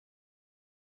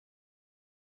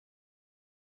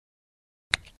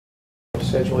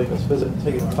Scheduling this visit and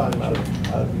taking the time out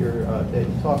of your day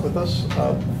to talk with us.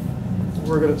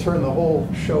 We're going to turn the whole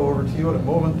show over to you in a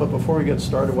moment, but before we get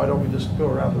started, why don't we just go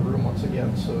around the room once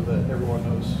again so that everyone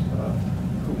knows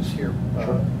who's here.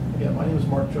 Sure. Again, my name is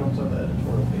Mark Jones. I'm the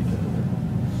editorial page editor.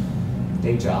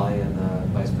 Dave Jolly, and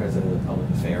Vice President of Public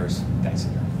Affairs,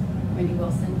 Geisinger. Wendy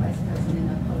Wilson, Vice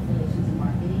President of Public Relations and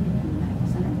Marketing at the Medical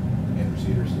Center. Andrew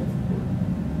Cedars,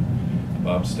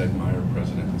 Bob Steigmeyer,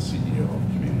 President and CEO of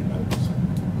Community Medical Center.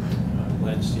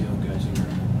 Steele, Geisinger.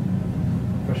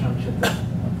 Prashant Chitta,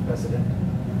 President.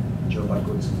 Joe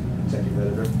Buckwitz, Executive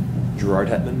Editor. Gerard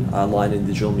Hetman, Online and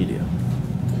Digital Media.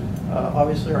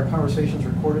 Obviously, our conversation's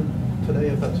recorded today,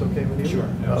 if that's okay with you. Sure,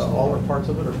 all or parts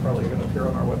of it are probably going to appear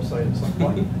on our website at some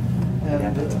point.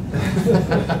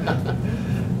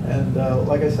 And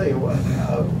like I say,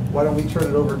 why don't we turn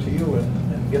it over to you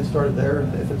and get started there,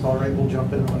 and if it's all right, we'll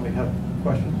jump in when we have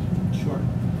questions. Sure.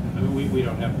 I mean, we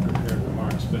don't have prepared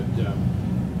remarks, but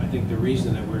I think the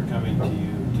reason that we're coming to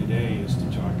you today is to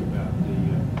talk about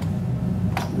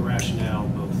the rationale,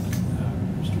 both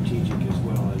strategic as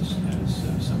well as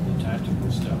some of the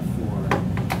tactical stuff for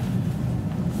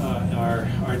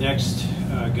our next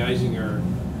Geisinger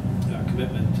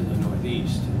commitment to the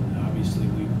Northeast. And obviously,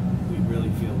 we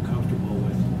really feel comfortable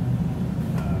with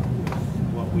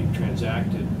what we've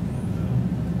transacted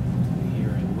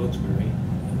here in Wilkes-Barre,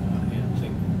 and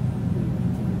think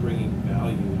we're bringing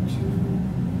value to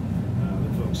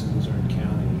the folks in Luzerne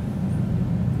County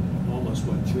almost,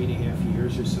 3.5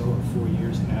 years or so, or 4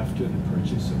 years after the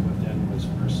purchase of what then was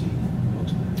Mercy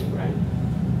Wilkes-Barre. Right.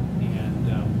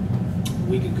 And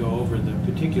we could go over the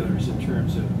particulars in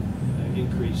terms of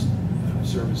increased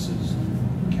services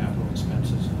and capital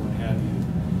expenses and what have you.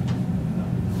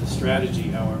 The strategy,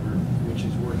 however, which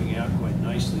is working out quite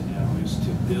nicely now, is to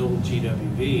build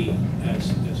GWV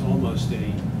as almost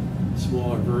a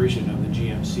smaller version of the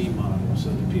GMC model, so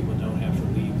that people don't have to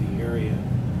leave the area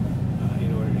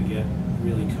in order to get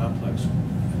really complex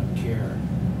care.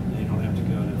 They don't have to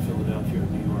go to Philadelphia or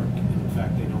New York. In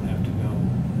fact, they don't have to go,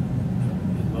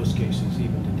 in most cases,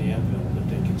 even to Danville, but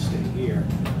they can stay here.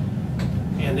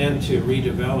 And then to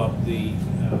redevelop the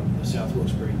South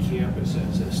Wilkes-Barre campus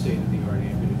as a state-of-the-art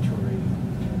ambulatory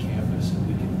campus, and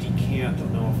we can decant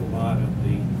an awful lot of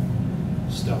the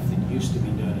stuff that used to be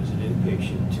done as an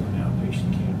inpatient to an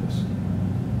outpatient campus.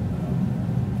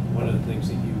 One of the things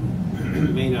that you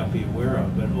may not be aware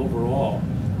of, but overall,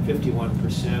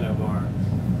 51% of our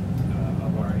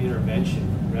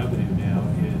intervention revenue now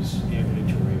is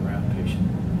ambulatory or outpatient.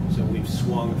 So we've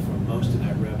swung from most of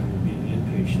that revenue being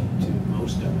inpatient to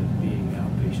most of it being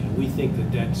outpatient. And we think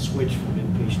that switch from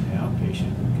inpatient to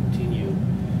outpatient will continue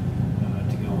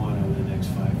to go on over the next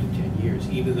 5 to 10 years,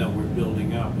 even though we're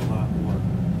building up a lot more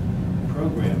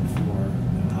program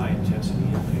for high-intensity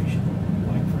inpatient,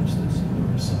 like, for instance,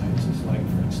 neurosciences, like,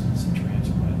 for instance, the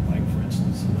transplant, like, for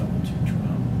instance, the level 2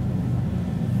 trauma.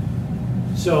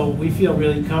 So we feel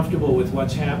really comfortable with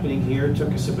what's happening here. It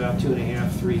took us about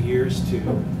 2.5, 3 years to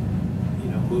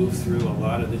move through a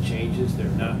lot of the changes. They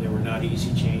were not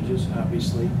easy changes,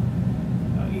 obviously,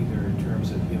 either in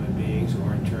terms of human beings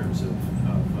or in terms of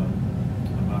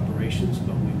operations,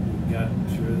 but we got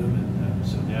through them, and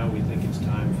so now we think it's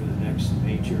time for the next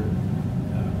major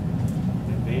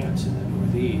advance in the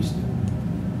Northeast.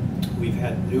 We've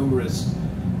had numerous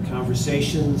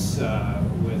conversations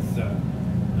with the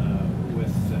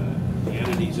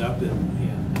entities up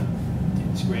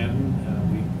in Scranton.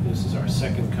 This is our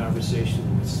second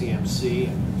conversation with CMC,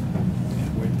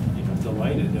 and we're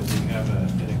delighted that we have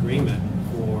an agreement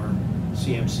for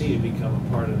CMC to become a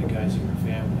part of the Geisinger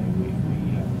family.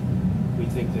 We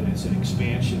think that it's an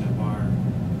expansion of our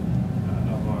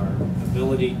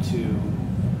ability to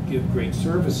give great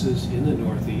services in the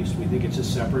Northeast. We think it's a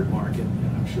separate market,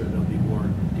 and I'm sure there'll be more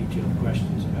detailed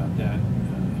questions about that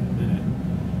in a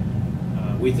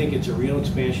minute. We think it's a real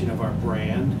expansion of our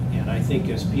brand, and I think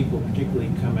as people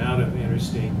particularly come out of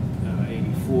Interstate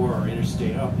 84 or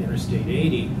Interstate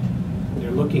 80,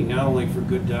 they're looking not only for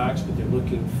good docs, but they're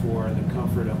looking for the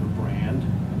comfort of a brand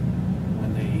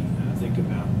when they think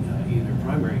about either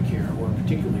primary care, or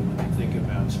particularly when they think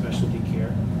about specialty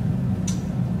care.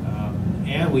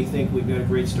 And we think we've got a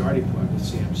great starting point with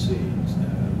CMC.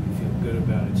 We feel good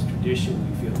about its tradition.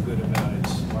 We feel good about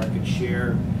its market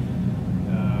share.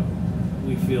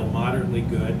 We feel moderately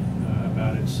good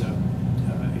about its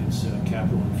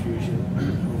capital infusion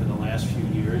over the last few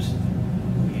years.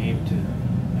 We aim to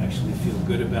actually feel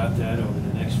good about that over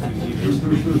the next few years.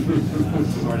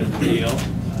 It's part of the deal.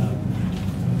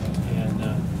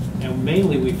 And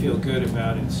mainly we feel good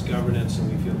about its governance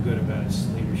and we feel good about its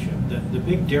leadership. The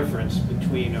big difference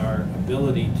between our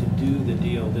ability to do the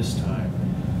deal this time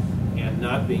and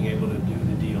not being able to do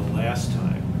the deal last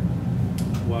time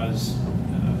was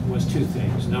two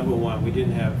things. Number one, we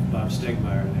didn't have Bob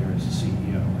Steigmeyer there as the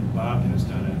CEO, and Bob has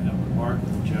done a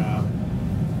remarkable job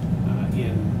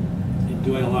in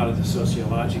doing a lot of the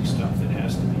sociologic stuff that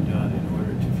has to be done in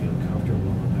order to feel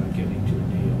comfortable about getting to a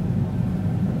deal.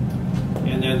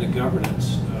 And then the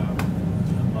governance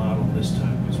model this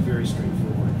time was very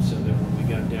straightforward, so that when we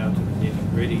got down to the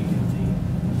nitty-gritty in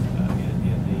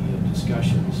the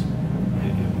discussions,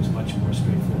 it was much more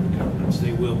straightforward governance.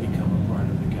 They will become a part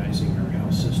of the Geisinger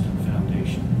Health System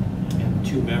Foundation, and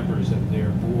two members of their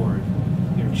board,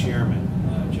 their chairman,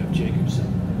 Jeff Jacobson,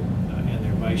 and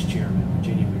their vice chairman,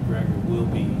 Virginia McGregor, will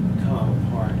become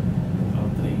part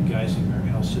of the Geisinger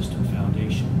Health System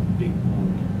Foundation big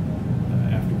board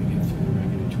after we get through the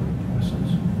regulatory process.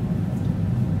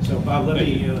 So, Bob, let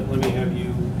me have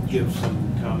you give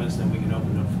some comments, then we can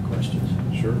open up for questions.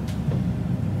 Sure.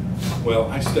 Well,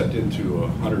 I stepped into a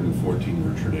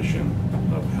 114-year tradition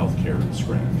of healthcare in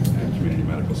Scranton and Community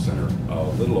Medical Center a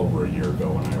little over a year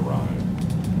ago when I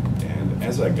arrived. And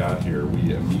as I got here,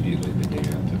 we immediately began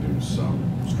to do some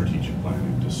strategic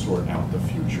planning to sort out the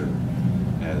future,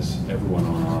 as everyone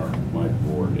on my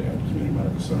board at Community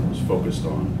Medical Center was focused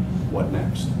on what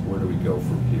next, where do we go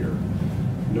from here.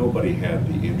 Nobody had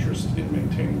the interest in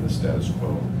maintaining the status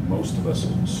quo. Most of us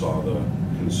saw the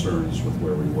concerns with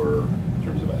where we were in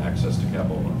terms of access to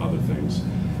capital and other things.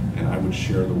 And I would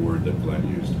share the word that Glenn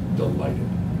used, delighted.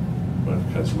 But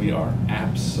because we are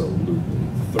absolutely,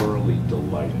 thoroughly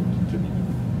delighted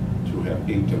to have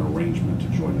inked an arrangement to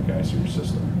join the Geisinger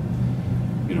system.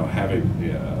 You know, having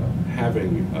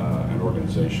an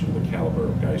organization of the caliber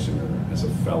of Geisinger as a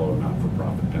fellow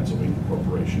not-for-profit Pennsylvania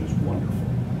corporation is wonderful.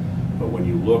 But when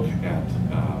you look at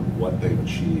what they've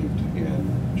achieved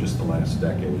in just the last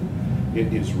decade,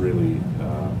 it is really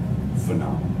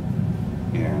phenomenal.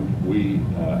 And we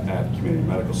at Community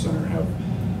Medical Center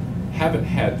haven't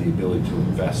had the ability to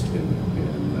invest in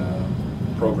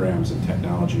programs and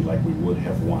technology like we would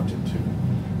have wanted to.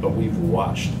 But we've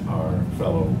watched our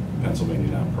fellow Pennsylvania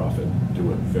nonprofit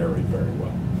do it very, very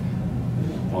well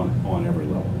on every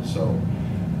level. So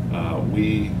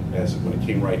when it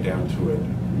came right down to it,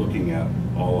 looking at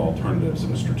all alternatives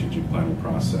in a strategic planning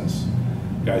process,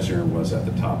 Geisinger was at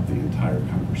the top of the entire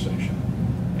conversation.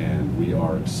 And we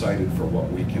are excited for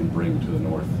what we can bring to the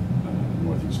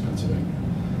northeast Pennsylvania.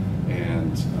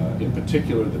 And in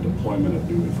particular, the deployment of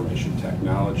new information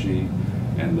technology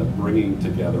and the bringing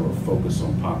together a focus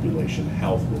on population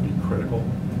health will be critical.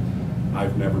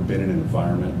 I've never been in an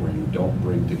environment where you don't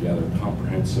bring together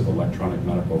comprehensive electronic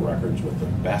medical records with the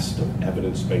best of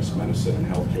evidence-based medicine and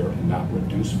healthcare and not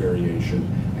reduce variation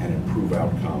and improve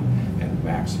outcome and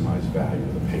maximize value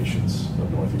to the patients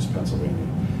of Northeast Pennsylvania.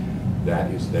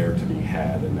 That is there to be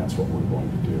had, and that's what we're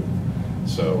going to do.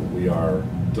 So we are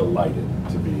delighted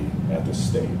to be at this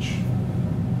stage.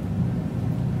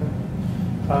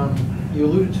 You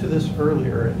alluded to this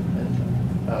earlier,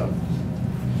 and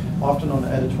often on the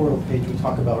editorial page we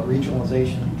talk about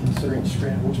regionalization, considering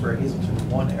Scranton, Wilkes-Barre, Hazleton in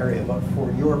one area, but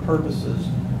for your purposes,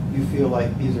 you feel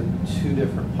like these are two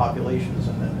different populations,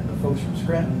 and the folks from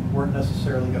Scranton weren't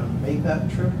necessarily going to make that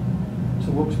trip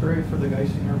to Wilkes-Barre for the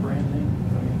Geisinger brand name.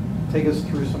 I mean, take us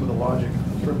through some of the logic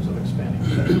in terms of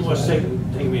expanding. Well, it's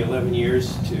taken me 11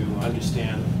 years to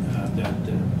understand that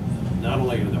not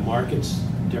only are the markets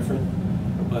different,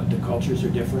 but the cultures are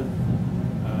different,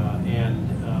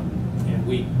 and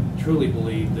we truly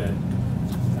believe that,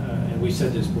 and we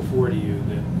said this before to you,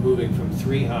 that moving from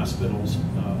 3 hospitals,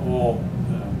 all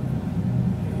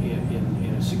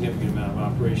in a significant amount of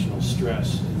operational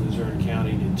stress in Luzerne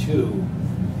County, to 2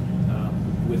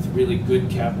 with really good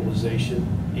capitalization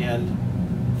and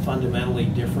fundamentally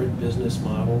different business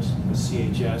models, with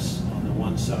CHS on the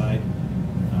one side,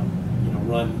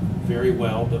 run very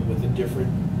well, but with a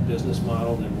different business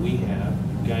model than we have.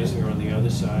 Geisinger on the other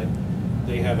side,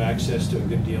 they have access to a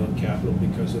good deal of capital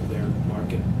because of their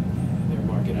market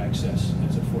access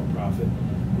as a for-profit.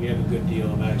 We have a good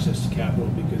deal of access to capital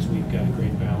because we've got a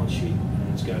great balance sheet,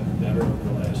 and it's gotten better over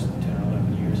the last 10 or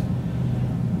 11 years.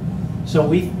 So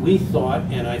we thought,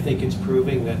 and I think it's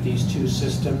proving, that these two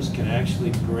systems can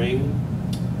actually bring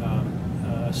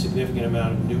a significant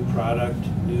amount of new product,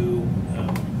 new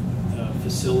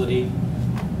facility,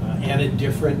 and a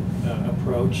different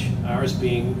approach, ours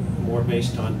being more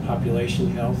based on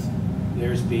population health,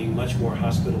 theirs being much more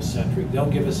hospital-centric. They'll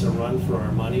give us a run for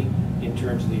our money in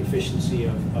terms of the efficiency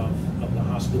of the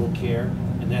hospital care,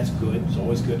 and that's good. It's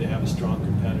always good to have a strong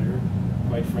competitor.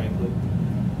 quite frankly.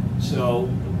 So,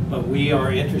 but we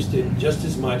are interested just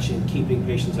as much in keeping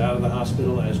patients out of the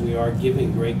hospital as we are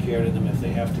giving great care to them if they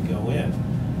have to go in.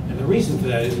 And the reason for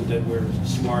that isn't that we're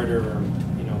smarter or,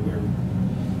 you know,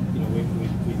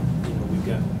 we've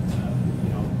got,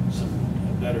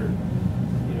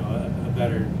 a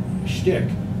better shtick.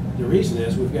 The reason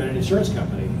is we've got an insurance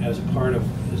company as a part of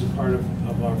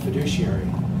our fiduciary.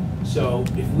 So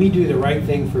if we do the right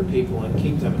thing for people and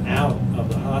keep them out of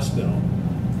the hospital,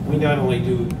 we not only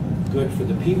do good for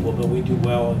the people, but we do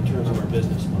well in terms of our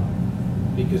business model,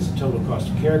 because the total cost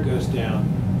of care goes down,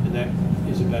 and that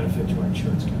is a benefit to our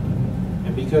insurance company.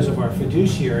 And because of our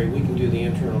fiduciary, we can do the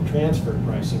internal transfer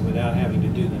pricing without having to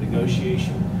do the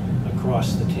negotiation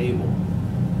across the table.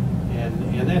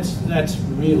 And that's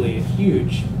really a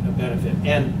huge benefit.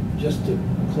 And just to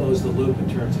close the loop in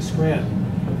terms of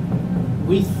Scranton,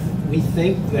 we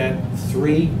think that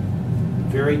 3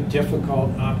 very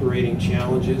difficult operating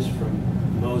challenges from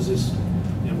Moses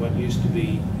and what used to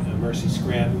be Mercy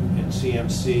Scranton and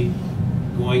CMC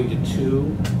going to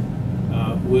 2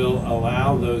 will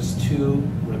allow those 2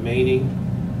 remaining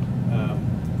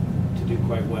to do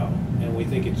quite well. And we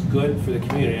think it's good for the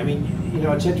community. I mean, you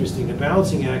know, it's interesting. The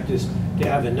balancing act is to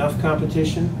have enough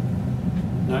competition,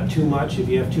 not too much. If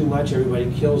you have too much,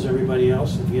 everybody kills everybody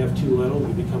else. If you have too little,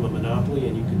 you become a monopoly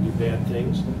and you can do bad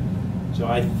things. So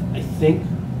I think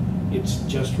it's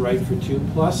just right for 2.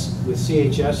 Plus, with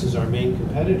CHS as our main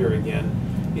competitor again,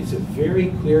 it's a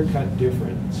very clear-cut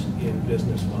difference in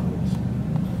business models.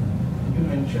 You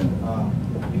mentioned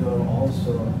you're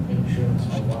also an insurance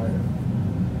provider.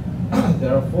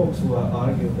 There are folks who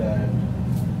argue that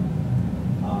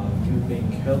you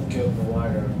being healthcare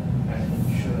provider and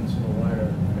insurance provider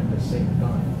at the same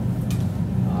time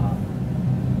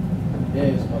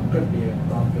is or could be a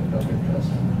conflict of interest,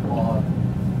 or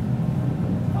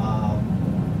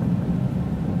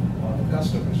the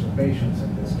customers or patients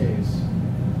in this case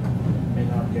may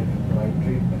not get the right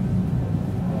treatment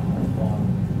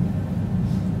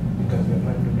because we're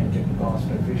trying to make it cost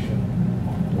efficient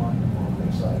on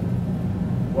their side.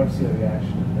 What's your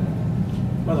reaction to that?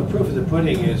 Well, the proof of the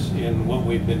pudding is in what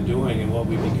we've been doing and what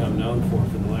we've become known for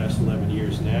the last 11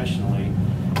 years nationally.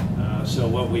 So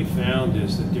what we found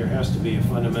is that there has to be a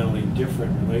fundamentally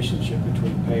different relationship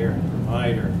between payer and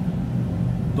provider,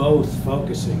 both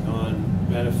focusing on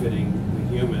benefiting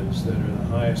the humans that are the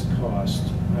highest cost,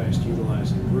 highest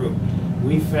utilizing group.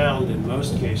 We found in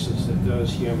most cases that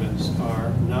those humans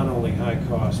are not only high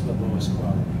cost, but lowest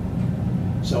quality.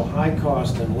 So high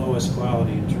cost and lowest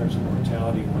quality in terms of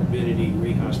mortality, morbidity,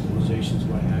 rehospitalizations,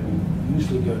 what have you,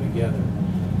 usually go together.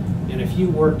 And if you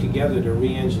work together to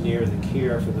re-engineer the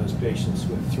care for those patients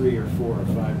with 3 or 4 or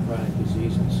 5 chronic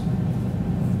diseases,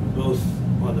 both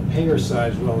on the payer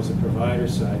side as well as the provider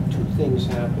side, 2 things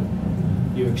happen.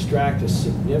 You extract a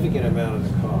significant amount of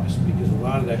the cost, because a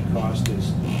lot of that cost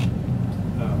is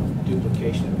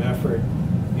duplication of effort,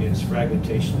 is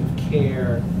fragmentation of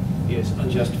care, is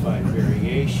unjustified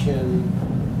variation,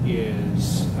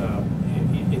 is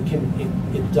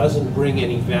it doesn't bring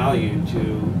any value to,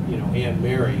 you know, Aunt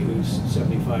Mary, who's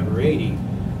 75 or 80,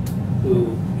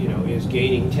 who, you know, is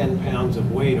gaining 10 pounds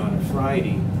of weight on a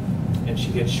Friday, and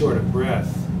she gets short of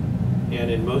breath,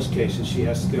 and in most cases she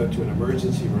has to go to an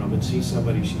emergency room and see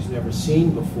somebody she's never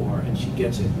seen before, and she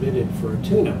gets admitted for a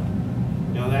tune-up.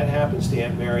 Now that happens to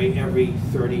Aunt Mary every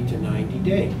 30 to 90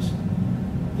 days.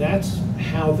 That's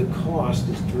how the cost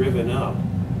is driven up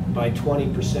by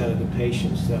 20% of the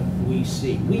patients that we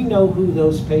see. We know who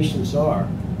those patients are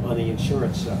on the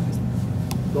insurance side.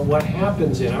 But what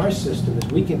happens in our system is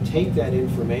we can take that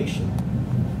information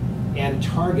and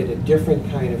target a different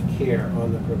kind of care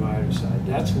on the provider side.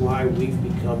 That's why we've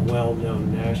become well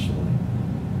known nationally.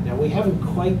 Now, we haven't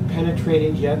quite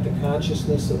penetrated yet the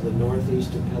consciousness of the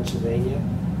Northeast of Pennsylvania,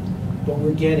 but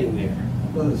we're getting there.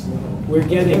 We're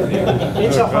getting there.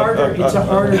 It's a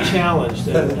harder challenge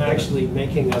than actually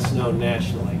making us known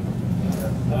nationally.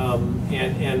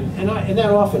 And that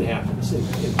often happens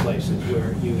in places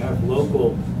where you have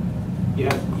local, you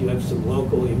have some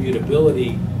local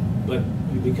immutability, but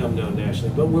you become known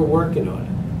nationally. But we're working on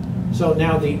it. So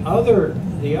now the other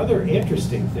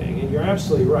interesting thing, and you're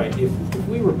absolutely right, if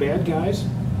we were bad guys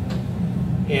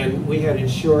and we had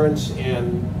insurance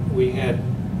and we had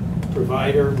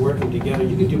provider working together,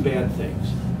 you could do bad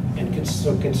things. And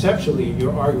so conceptually,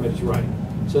 your argument is right.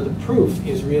 So the proof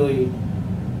is really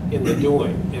in the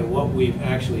doing and what we've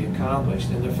actually accomplished.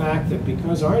 And the fact that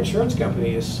because our insurance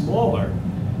company is smaller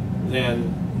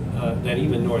than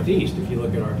even Northeast, if you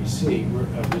look at RBC, we're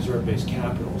a reserve-based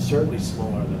capital, certainly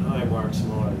smaller than Highmark,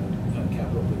 smaller than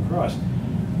Capital Blue Cross.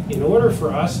 in order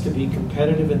for us to be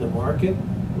competitive in the market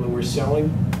when we're selling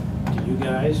to you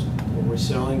guys, when we're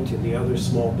selling to the other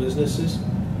small businesses,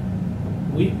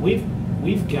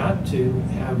 we've got to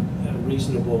have a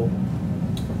reasonable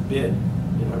bid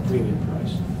in our premium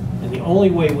price. And the only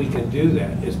way we can do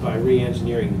that is by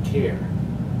re-engineering the care.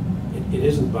 It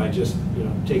isn't by just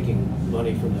taking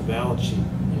money from the balance sheet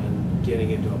and getting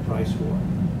into a price war.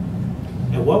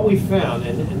 And what we found,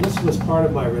 and this was part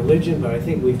of my religion, but I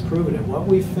think we've proven it, what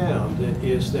we found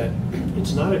is that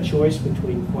it's not a choice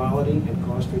between quality and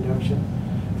cost reduction.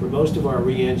 For most of our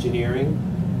re-engineering,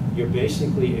 you're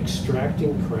basically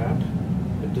extracting crap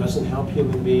that doesn't help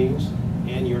human beings,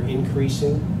 and you're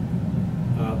increasing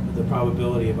the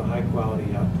probability of a high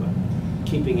quality output,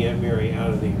 keeping Aunt Mary out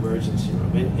of the emergency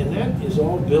room. And that is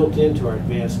all built into our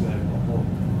advanced medical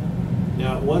home.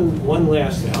 Now, one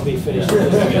last thing, I'll be finished with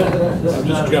this again. I'm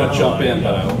just going to jump in,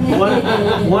 but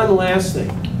one last thing.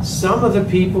 Some of the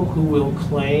people who will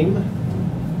claim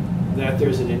that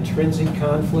there's an intrinsic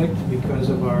conflict because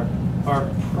of are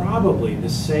probably the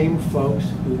same folks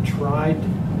who tried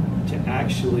to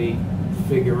actually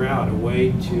figure out a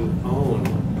way to own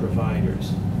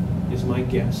providers, is my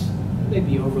guess. It may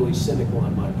be overly cynical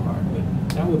on my part, but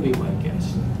that would be my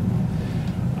guess.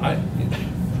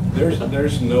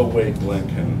 There's no way Glenn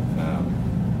can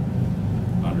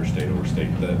understate,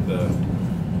 overstate the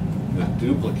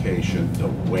duplication, the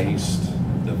waste,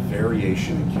 the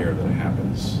variation in care that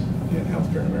happens in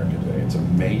healthcare in America today. It's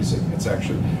amazing. It's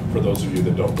actually, for those of you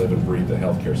that don't live and breathe the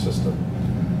healthcare system,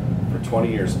 for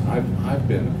 20 years, I've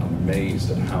been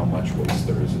amazed at how much waste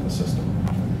there is in the system.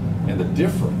 And the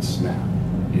difference now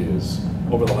is,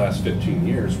 over the last 15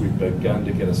 years, we've begun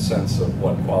to get a sense of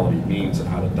what quality means and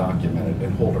how to document it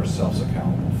and hold ourselves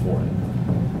accountable for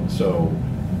it. So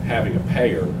having a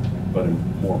payer, but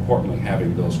more importantly,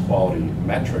 having those quality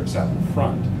metrics out in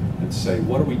front and say,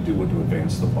 what are we doing to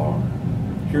advance the bar?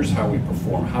 Here's how we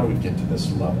perform, how do we get to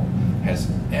this level, has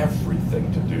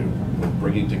everything to do with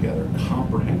bringing together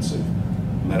comprehensive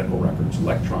medical records,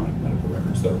 electronic medical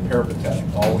records that are peripatetic,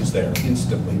 always there,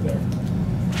 instantly there,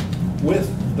 with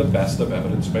the best of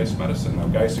evidence-based medicine. Now,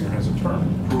 Geisinger has a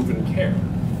term, proven care.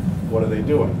 What are they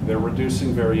doing? They're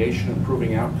reducing variation,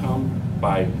 improving outcome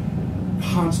by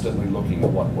constantly looking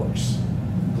at what works,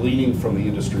 gleaning from the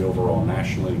industry overall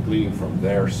nationally, gleaning from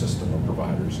their system of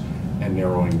providers, and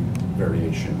narrowing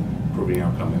variation, improving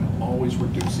outcome, and always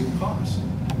reducing cost.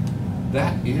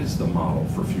 That is the model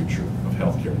for future of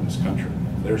healthcare in this country.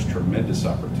 There's tremendous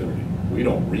opportunity. We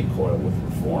don't recoil with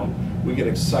reform. We get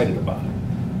excited about it.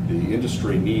 The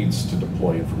industry needs to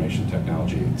deploy information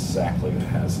technology exactly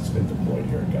as it's been deployed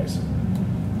here at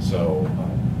Geisinger. So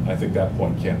I think that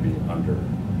point can't be under,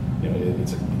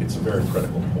 it's a very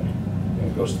critical point. And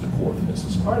it goes to the core of the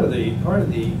business. Part of the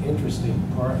interesting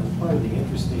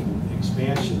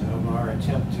expansion of our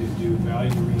attempt to do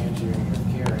value re-engineering of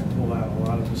care and pull out a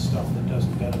lot of the stuff that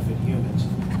doesn't benefit humans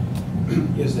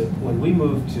is that when we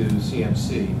move to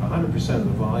CMC, 100% of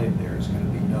the volume there is going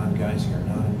to be non-Geisinger,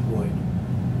 non-employed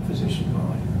physician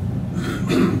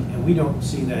volume. And we don't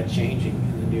see that changing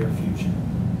in the near future.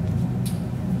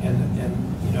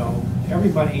 And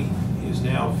everybody is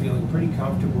now feeling pretty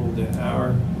comfortable that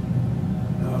our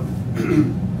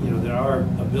that our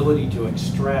ability to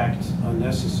extract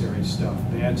unnecessary stuff,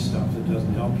 bad stuff that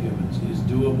doesn't help humans, is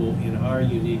doable in our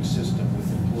unique system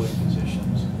with employed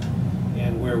physicians,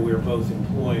 and where we're both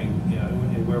employing,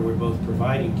 and where we're both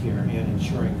providing care and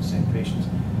ensuring the same patients.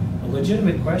 A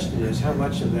legitimate question is how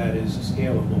much of that is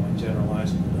scalable and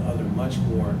generalizable to other much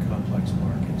more complex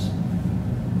markets.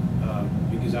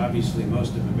 Because obviously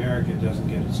most of America doesn't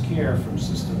get its care from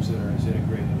systems that are as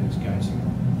integrated as Geisinger.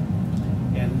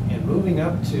 And moving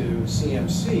up to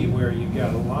CMC, where you've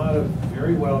got a lot of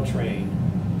very well-trained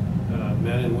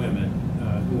men and women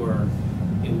who are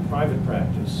in private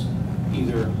practice,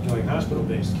 either doing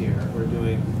hospital-based care or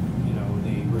doing,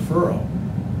 the referral,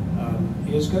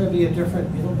 is going to be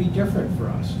it'll be different for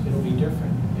us. It'll be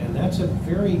different. And that's a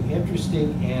very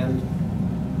interesting and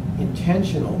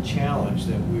intentional challenge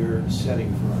that we're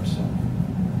setting for ourselves.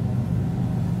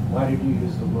 Why did you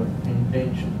use the word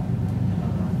intention?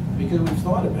 Because we've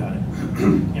thought about it,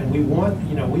 and we want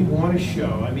to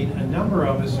show. I mean, a number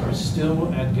of us are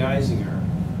still at Geisinger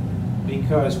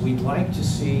because we'd like to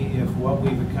see if what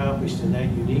we've accomplished in that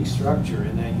unique structure,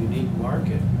 in that unique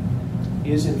market,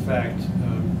 is in fact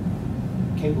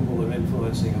capable of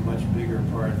influencing a much bigger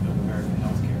part of American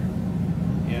healthcare.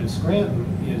 And Scranton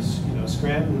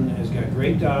Scranton has got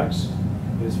great docs.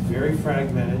 It's very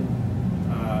fragmented.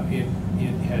 It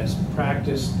has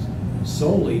practiced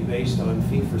solely based on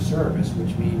fee-for-service,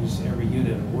 which means every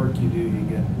unit of work you do, you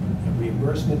get a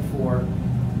reimbursement for.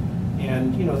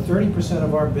 And 30%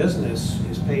 of our business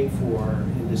is paid for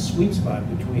in this sweet spot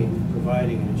between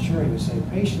providing and insuring the same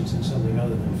patients and something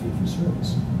other than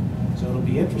fee-for-service. So it'll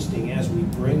be interesting as we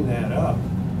bring that up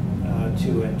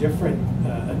to a different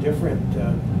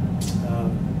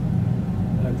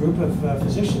group of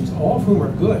physicians, all of whom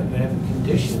are good, but have been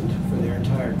conditioned for their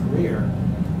entire career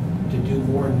to do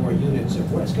more and more units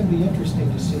of work. It's going to be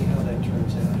interesting to see how that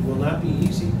turns out. It will not be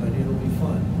easy, but it'll be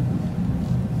fun.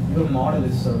 Your model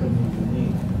is certainly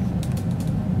unique.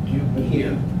 Do you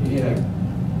believe?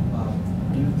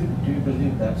 Do you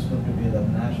believe that's going to be the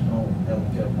national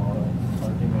healthcare model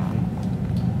ultimately?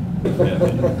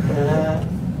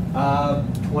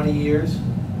 20 years?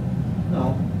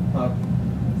 No,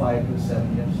 5 to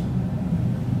 7 years.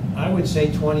 I would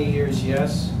say 20 years,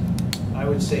 yes. I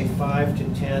would say 5 to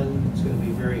 10, it's going to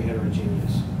be very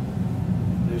heterogeneous.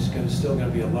 There's still going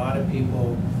to be a lot of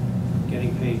people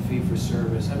getting paid fee for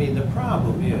service. I mean, the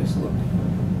problem is, look,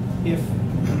 if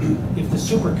the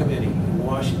super committee in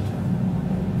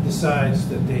Washington decides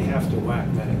that they have to whack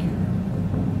Medicare,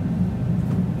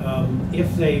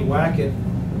 if they whack it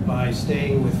by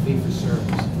staying with fee for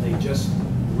service and they just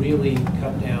really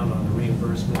cut down on the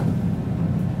reimbursement,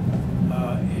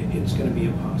 it's going to be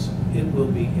impossible. It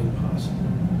will be impossible.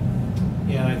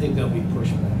 And I think there'll be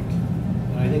pushback.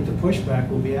 And I think the pushback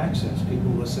will be access.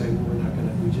 People will say, well,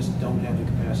 we just don't have the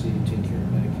capacity to take care of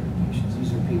Medicare patients.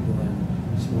 These are people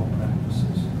in small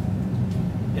practices.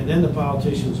 And then the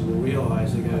politicians will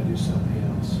realize they got to do something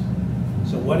else.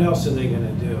 So what else are they going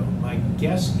to do? My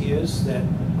guess is that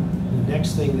the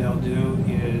next thing they'll do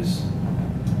is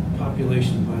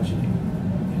population budgeting.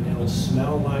 And it'll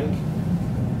smell like,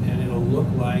 and it'll look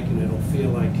like, and it'll feel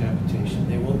like capitation.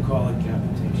 They won't call it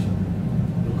capitation.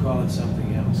 They'll call it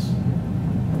something else.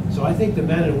 So I think the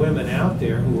men and women out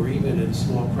there who are even in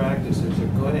small practices are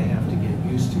going to have to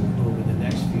get used to over the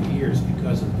next few years,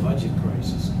 because of the budget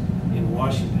crisis in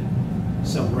Washington,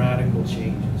 some radical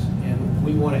changes. And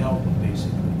we want to help them,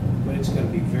 basically. But it's going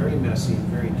to be very messy and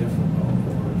very difficult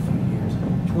over a few years.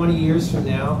 20 years from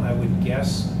now, I would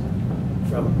guess,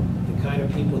 from the kind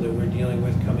of people that we're dealing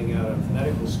with coming out of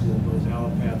medical school, both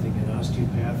allopathic and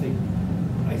osteopathic,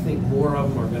 I think more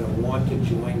of them are going to want to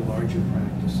join larger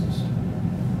practices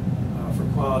for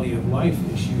quality of life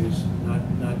issues,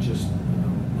 not just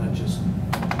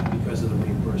because of the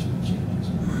reimbursement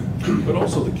changes. But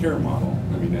also the care model.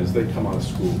 I mean, as they come out of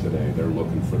school today, they're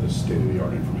looking for the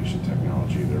state-of-the-art information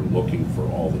technology. They're looking for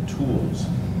all the tools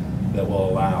that will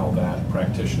allow that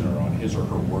practitioner on his or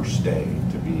her worst day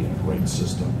to be in a great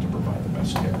system to provide the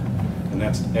best care. And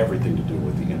that's everything to do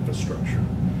with the infrastructure.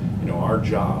 Our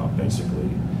job basically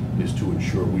is to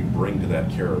ensure we bring to that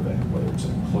care event, whether it's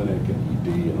in a clinic, an ED,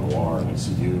 an OR, an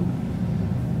ICU,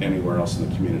 anywhere else in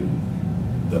the community,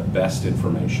 the best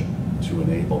information to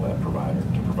enable that provider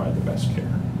to provide the best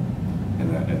care.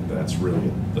 And that's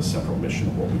really the central mission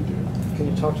of what we do. Can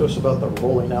you talk to us about the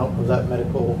rolling out of that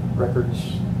medical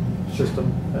records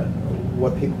system,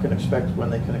 what people can expect, when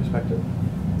they can expect it?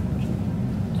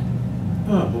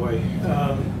 Oh boy,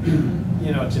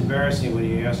 it's embarrassing when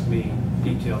you ask me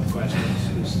detailed questions.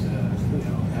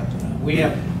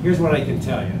 Here's what I can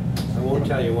tell you. I won't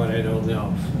tell you what I don't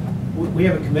know. We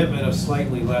have a commitment of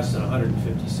slightly less than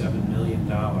 $157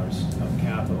 million of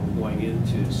capital going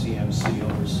into CMC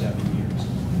over 7 years.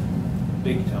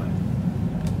 Big time.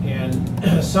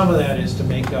 And some of that is to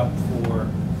make up for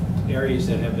areas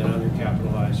that have been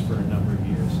undercapitalized for a number of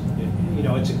years.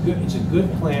 It's a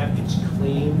good plant. It's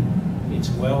clean. It's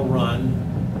well run.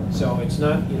 So it's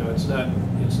not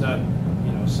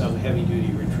some heavy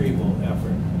duty retrieval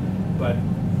effort. But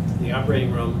the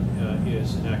operating room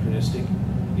is anachronistic.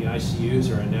 The ICUs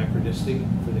are anachronistic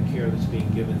for the care that's being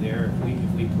given there.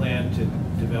 If we plan to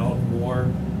develop more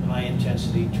high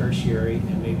intensity tertiary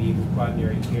and maybe even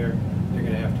quaternary care, they're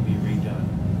going to have to be redone.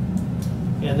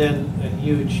 And then a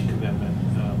huge commitment,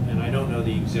 and I don't know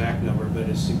the exact number, but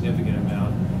a significant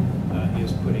amount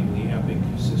is putting the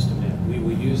EPIC system in. We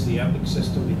will use the EPIC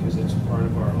system because it's part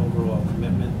of our overall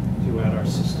commitment throughout our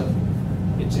system.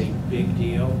 It's a big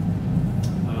deal,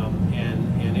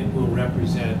 and it will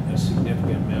represent a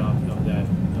significant amount of that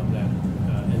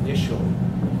initial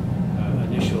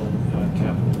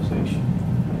capitalization.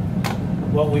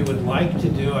 What we would like to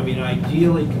do,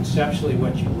 ideally, conceptually,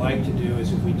 what you'd like to do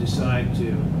is if we decide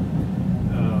to,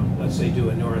 let's say, do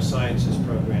a neurosciences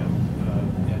program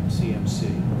at CMC,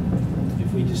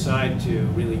 if we decide to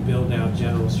really build out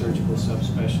general surgical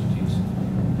subspecialties,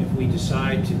 if we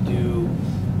decide to do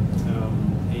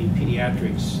a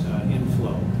pediatrics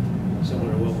inflow,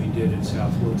 similar to what we did at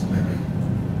South Wilkes-Barre,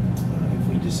 if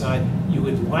we decide, you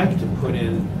would like to put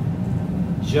in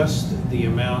just the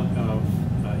amount of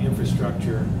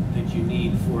infrastructure that you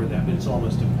need for that, but it's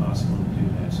almost impossible to do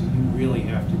that. So you really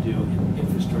have to do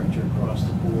infrastructure across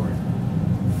the board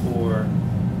for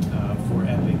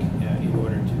Epic in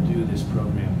order to do this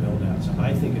program build-out. So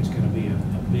I think it's going to be a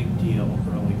big deal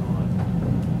early on.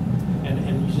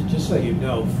 And just so you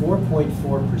know,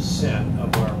 4.4%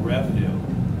 of our revenue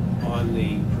on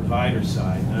the provider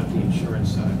side, not the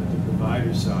insurance side, but the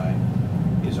provider side,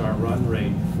 is our run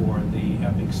rate for the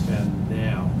Epic spend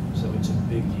now. So it's a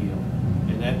big deal.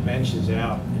 And that benches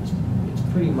out, it's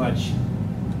pretty much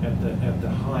at the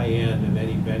high end of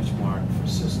any benchmark for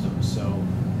systems. So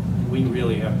we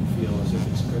really have to feel as if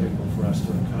it's critical for us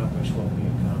to accomplish what we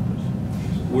accomplish.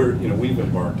 We've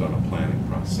embarked on a planning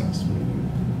process, meaning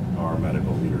our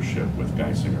medical leadership with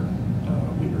Geisinger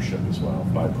leadership as well,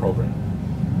 by program.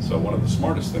 So one of the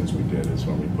smartest things we did is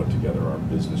when we put together our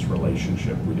business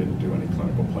relationship, we didn't do any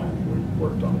clinical planning. We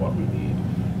worked on what we need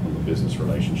from the business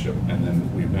relationship. And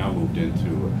then we've now moved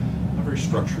into a very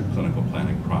structured clinical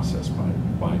planning process by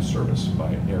service,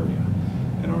 by area.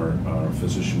 And our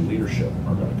physician leadership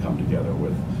are going to come together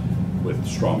with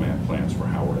strawman plans for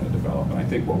how we're going to develop. And I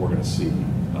think what we're going to see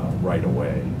right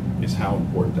away is how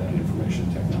important that information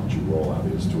technology rollout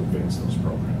is to advance those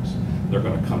programs. They're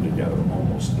going to come together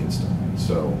almost instantly.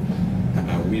 So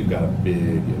we've got a big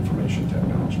information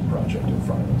technology project in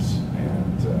front of us.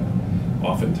 And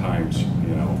oftentimes,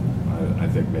 I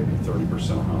think maybe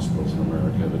 30% of hospitals in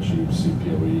America achieve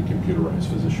CPOE, computerized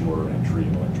physician order entry,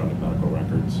 and electronic medical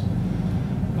records.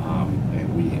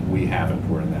 And we haven't.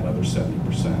 We're in that other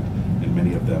 70%, and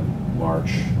many of them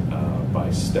march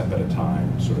by step at a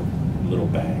time, sort of little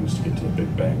bangs to get to the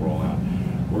big bang rollout.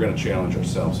 We're going to challenge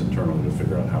ourselves internally to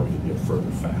figure out how we can get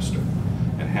further faster.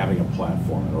 And having a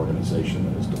platform, an organization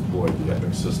that has deployed the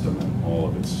Epic system and all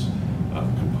of its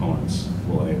components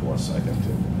will enable us, I think, to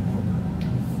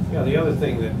implement. Yeah, the other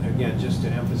thing that, again, just to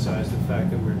emphasize the fact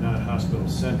that we're not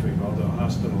hospital-centric, although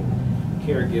hospital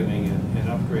caregiving and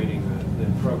upgrading the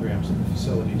programs and the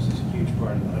facilities is a huge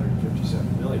part of the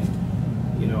 $157 million.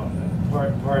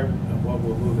 Part of what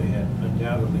we'll move ahead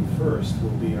undoubtedly first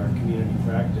will be our community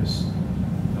practice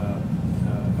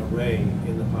array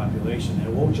in the population. And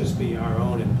it won't just be our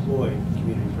own employed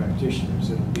community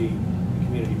practitioners. It'll be the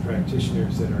community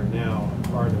practitioners that are now a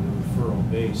part of the referral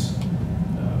base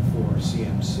for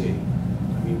CMC. I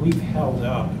mean, we've held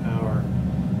up our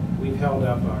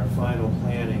final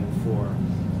planning for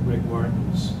Rick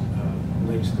Martin's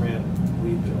Lake Scranton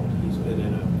rebuild. He's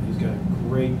got a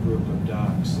great group of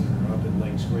docs that are up in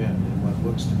Lake Scranton in what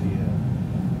looks to be a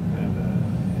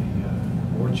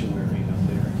mortuary up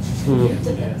there.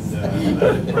 And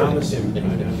I've been promising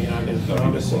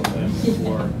him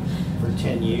for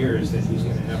 10 years that he's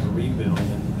going to have a rebuild.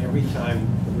 And every time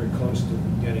we're close to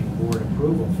getting board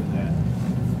approval for that,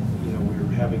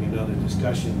 we're having another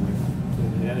discussion with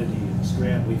an entity in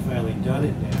Scranton. We've finally done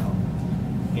it now,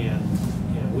 and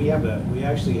we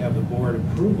actually have the board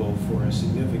approval for a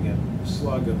significant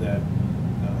slug of that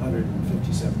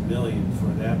 157 million for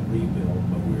that rebuild.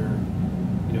 But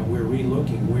we're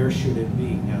relooking where should it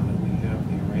be now that we have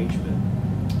the arrangement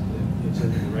that it's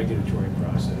in the regulatory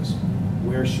process.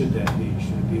 Where should that be?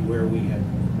 Should it be where we had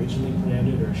originally planned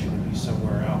it, or should it be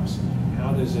somewhere else?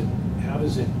 How does it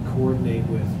coordinate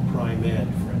with Prime Ed,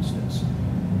 for instance,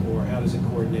 or how does it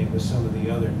coordinate with some of the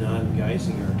other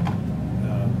non-Geisinger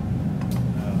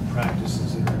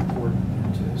practices that are important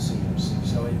to CMC?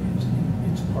 So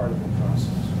it's part of the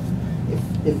process.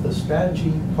 If the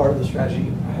strategy, part of the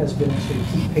strategy has been to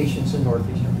keep patients in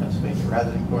northeastern Pennsylvania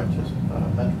rather than going to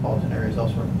metropolitan areas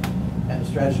elsewhere, and the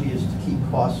strategy is to keep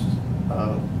costs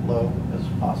low as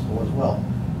possible as well,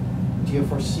 do you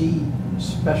foresee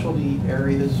specialty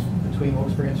areas between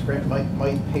Wilkes-Barre and Scranton?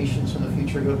 Might patients in the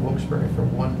future go to Wilkes-Barre for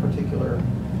one particular?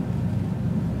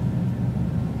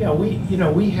 Yeah,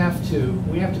 we have to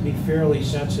be fairly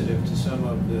sensitive to some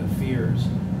of the fears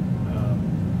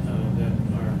that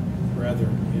our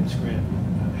brethren in Scranton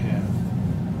have.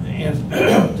 And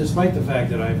despite the fact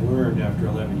that I've learned after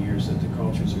 11 years that the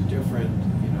cultures are different,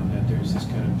 that there's this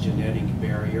kind of genetic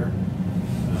barrier,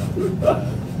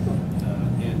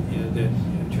 and that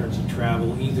in terms of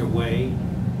travel either way,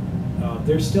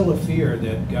 there's still a fear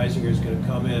that Geisinger is going to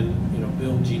come in,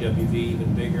 build GWV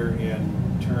even bigger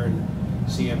and turn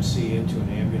CMC into an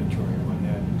ambulatory or what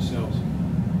have you. So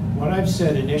what I've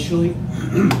said initially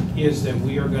is that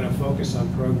we are going to focus on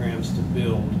programs to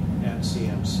build at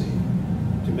CMC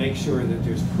to make sure that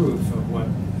there's proof of what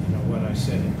I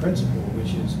said in principle,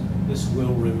 which is this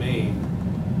will remain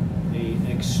an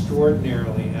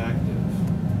extraordinarily active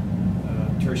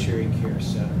tertiary care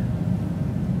center.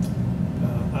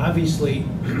 Obviously,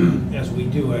 as we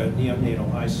do a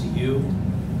neonatal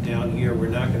ICU down here, we're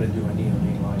not going to do a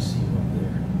neonatal ICU up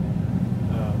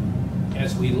there.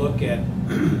 As we look at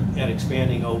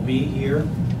expanding OB here,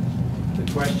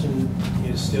 the question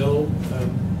is still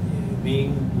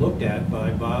being looked at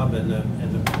by Bob and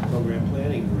the program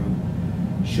planning group.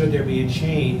 Should there be a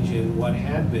change in what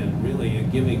had been really a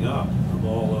giving up of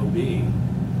all OB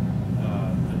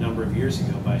a number of years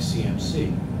ago by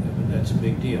CMC? That's a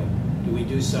big deal. Do we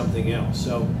do something else?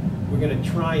 So we're going to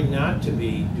try not to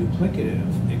be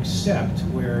duplicative, except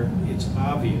where it's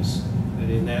obvious that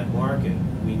in that market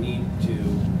we need to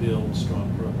build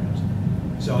strong programs.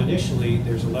 So initially,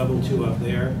 there's a level 2 up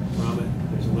there, trauma.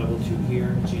 There's a level 2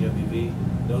 here, GWV.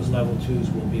 Those level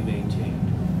 2s will be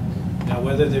maintained. Now,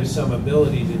 whether there's some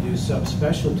ability to do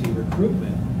subspecialty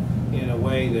recruitment in a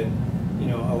way that, you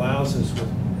know, allows us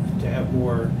to have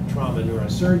more trauma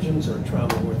neurosurgeons or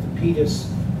trauma orthopedists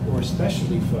or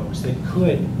specialty folks that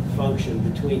could function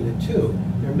between the two,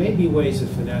 there may be ways of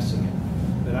finessing it.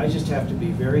 But I just have to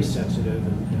be very sensitive,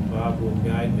 and Bob will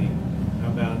guide me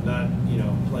about not, you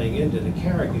know, playing into the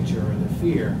caricature or the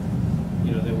fear,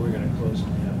 you know, that we're going to close it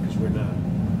down, because we're not.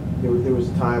 There was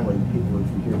a time when people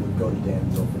from here would go to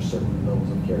Danville for certain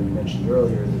levels of care. You mentioned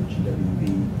earlier that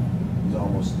GWV was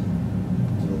almost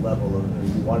to the level of, or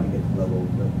you wanted to get to the level of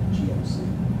GMC.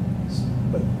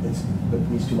 But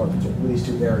these two markets, these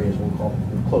two areas, we'll call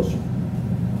them closer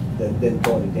than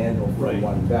going to Danville for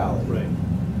Wading Valley. Right.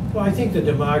 Well, I think the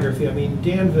demography, I mean,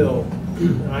 Danville,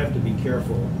 I have to be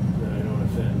careful that I don't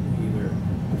offend either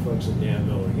the folks in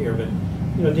Danville or here, but,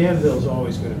 you know, Danville is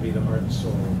always going to be the heart and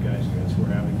soul of Geisinger. That's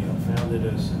where Abigail founded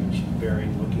us. I mean, she's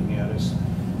buried looking at us.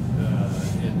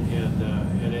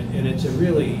 And it's a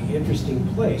really interesting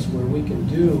place where we can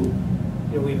do,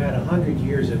 you know, we've had 100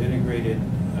 years of integrated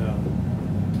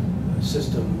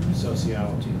system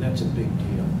sociology. That's a big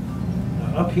deal.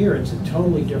 Up here, it's a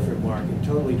totally different market,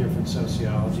 totally different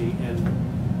sociology,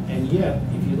 and yet,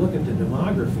 if you look at the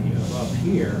demography of up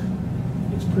here,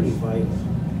 it's pretty vital.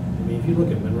 I mean, if you look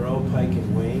at Monroe, Pike,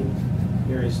 and Wayne,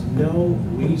 there is no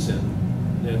reason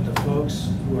that the folks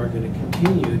who are going to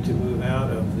continue to move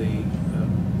out of the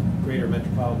greater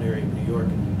metropolitan area of New York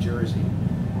and New Jersey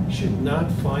should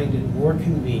not find it more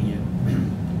convenient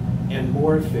and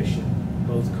more efficient,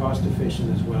 both cost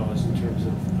efficient as well as in terms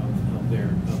of their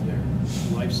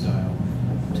lifestyle,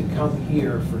 to come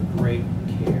here for great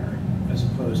care as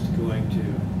opposed to going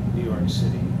to New York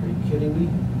City. Are you kidding me?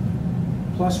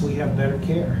 Plus, we have better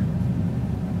care.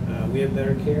 We have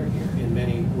better care here in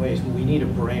many ways, but we need a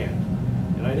brand.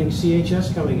 And I think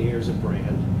CHS coming here is a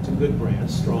brand. It's a good brand,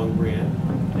 strong brand,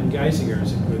 and Geisinger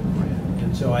is a good brand.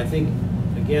 And so I think,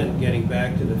 again, getting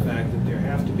back to the fact that there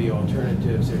have to be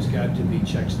alternatives, there's got to be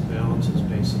checks and balances,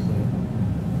 basically.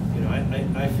 You know,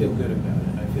 I feel good about it.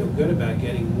 I feel good about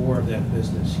getting more of that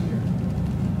business here.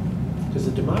 Because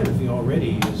the demography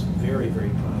already is very, very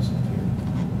positive here.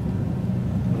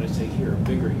 When I say here,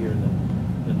 bigger here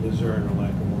than Luzerne or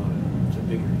Lackawanna. It's a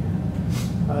bigger here.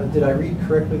 Did I read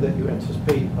correctly that you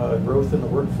anticipate growth in the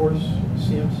workforce,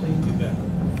 CMC? You bet.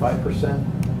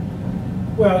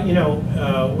 5%? Well, you know,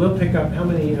 we'll pick up, how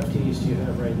many FTEs do you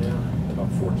have right now? About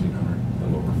 1,400, a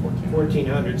little over 1,400.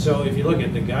 1,400. So if you look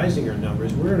at the Geisinger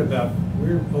numbers, we're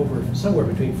over somewhere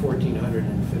between 1,400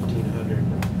 and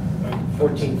 1,500,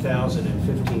 14,000 and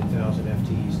 15,000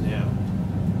 FTEs now.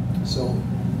 So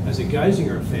as a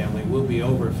Geisinger family, we'll be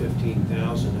over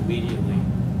 15,000 immediately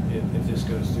if this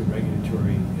goes through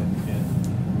regulatory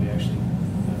and we actually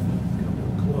come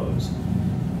to a close.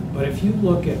 But if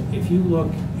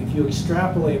you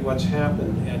extrapolate what's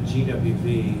happened at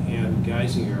GWV and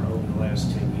Geisinger over the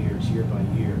last 10 years, year by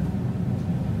year,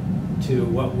 to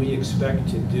what we expect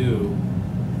to do,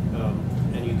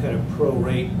 and you kind of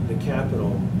prorate the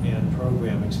capital and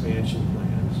program expansion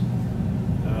plans,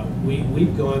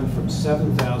 we've gone from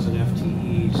 7,000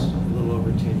 FTEs a little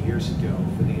over 10 years ago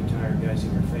for the entire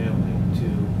Geisinger family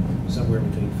to somewhere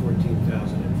between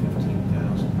 14,000 and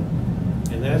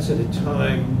 15,000. And that's at a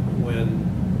time when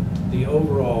the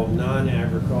overall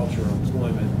non-agricultural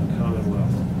employment in the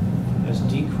Commonwealth has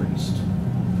decreased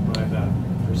by about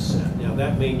 1%. Now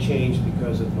that may change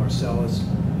because of Marcellus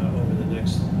over the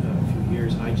next few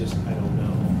years. I don't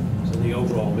know. So the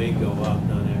overall may go up,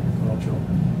 non-agricultural.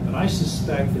 But I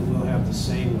suspect that we'll have the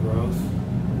same growth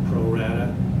pro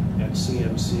rata at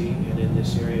CMC and in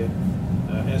this area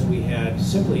as we had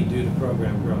simply due to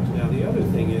program growth. Now the other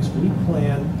thing is we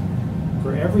plan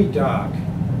for every doc,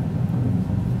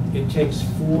 it takes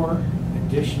 4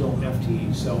 additional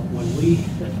FTEs. So when we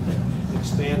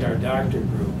expand our doctor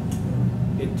group,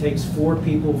 it takes 4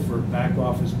 people for back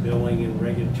office billing and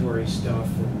regulatory stuff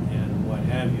and what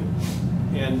have you.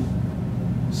 And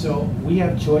so we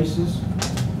have choices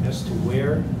as to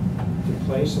where to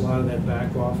place a lot of that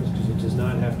back office, because it does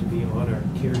not have to be on our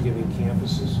caregiving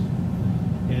campuses.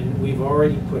 And we've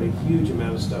already put a huge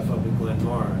amount of stuff up in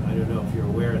Glenmar. I don't know if you're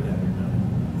aware of that or not.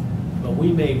 But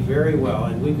we may very well,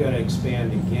 and we've got to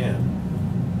expand again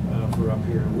for up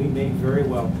here, we may very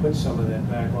well put some of that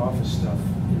back office stuff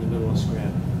in the middle of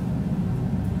Scranton.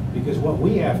 Because what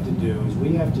we have to do is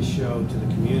we have to show to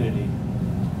the community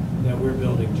that we're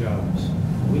building jobs.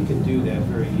 We can do that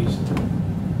very easily.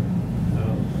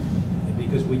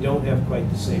 Because we don't have quite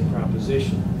the same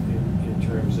proposition in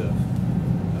terms of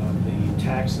the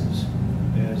taxes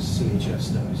as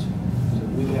CHS does. So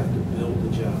we have to build the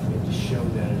job. We have to show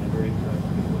that in a very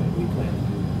concrete way. We plan to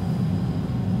do that.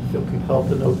 I feel compelled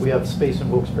to note we have space in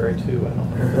Wilkes-Barre too. I don't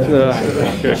know.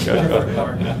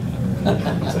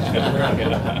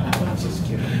 Just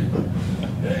kidding.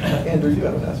 Andrew, you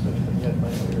haven't asked me anything yet.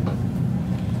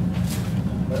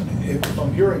 If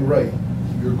I'm hearing right,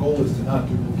 your goal is to not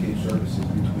duplicate services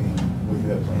between what you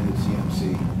have planned at CMC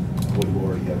and what you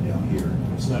already have down here.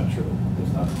 It's not true.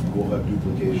 It's not, we'll have We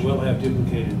duplication. will have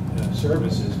duplicated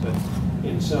services, but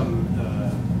in some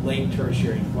late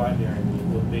tertiary and quaternary,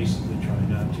 we'll basically try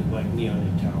not to, like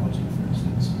neonatology, for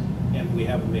instance. And we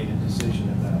haven't made a decision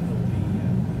about OB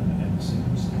at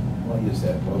CMC. Why is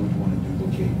that? Why would you want to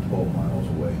duplicate 12 miles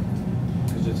away?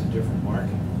 Because it's a different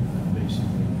market,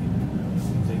 basically.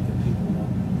 We think that people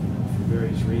won't, for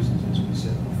various reasons, as we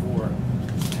said before,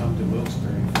 come to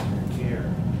Wilkes-Barre for their care.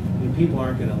 I mean, people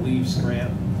aren't going to leave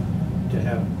Scranton to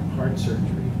have heart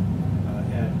surgery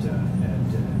at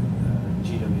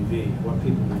GWB. What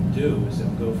people will do is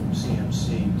they'll go from CMC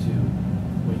to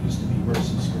what used to be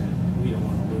Mercy Scranton. We don't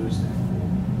want to lose that.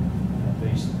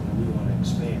 Basically, we want to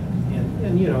expand.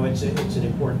 And you know, it's an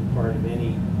important part of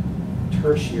any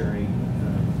tertiary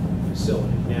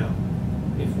facility. Now,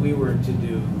 if we were to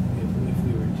do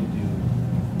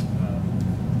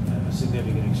a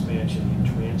significant expansion in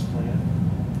transplant,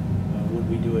 would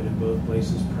we do it in both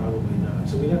places? Probably not.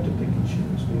 So we have to pick and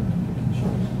choose. We have to pick and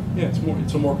choose. Yeah,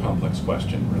 it's a more complex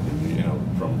question, really. You know,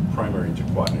 from primary to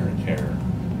quaternary care,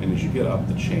 and as you get up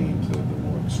the chain to the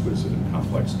more exquisite and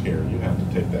complex care, you have to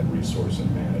take that resource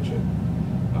and manage it.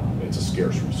 It's a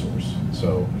scarce resource.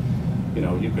 So, you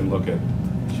know, you can look at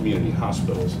community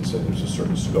hospitals and say there's a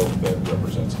certain scope that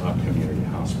represents a community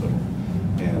hospital.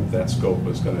 And that scope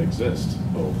is going to exist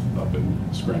both up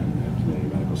in Scranton at Community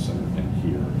Medical Center and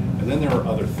here. And then there are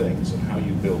other things, and how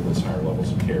you build those higher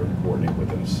levels of care and coordinate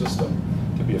within a system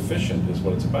to be efficient is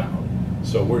what it's about.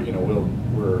 So we're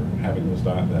having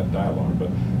that dialogue, but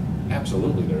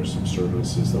absolutely there are some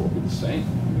services that will be the same.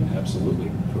 I mean, absolutely,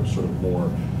 for sort of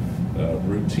more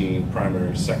routine,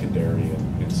 primary, secondary,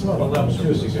 and some Well, level 2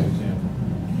 is a services. good example.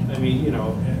 I mean, you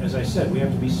know, as I said, we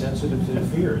have to be sensitive to the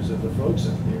fears of the folks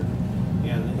up there.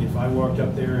 And if I walked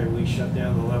up there and we shut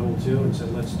down the level 2 and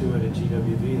said, let's do it at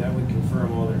GWB, that would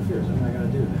confirm all their fears. I'm not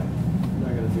going to do that. I'm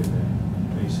not going to do that,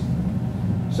 basically.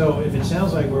 So if it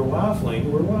sounds like we're waffling,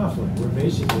 we're waffling. We're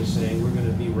basically saying we're going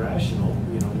to be rational.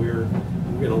 You know, we're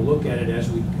going to look at it as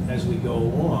we go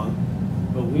along,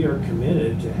 but we are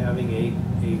committed to having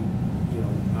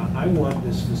I want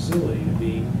this facility to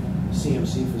be,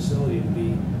 CMC facility to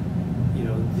be, you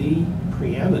know, the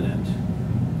preeminent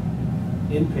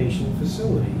inpatient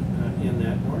facility in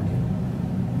that market.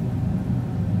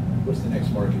 What's the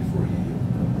next market for you?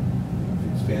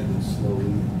 You've expanded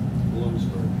slowly.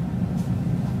 Bloomsburg.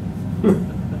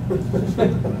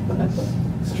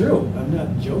 It's true. I'm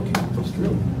not joking. It's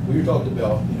true. Well, you talked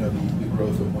about, you know, the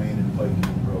growth of Wayne and Pike and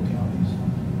Monroe counties.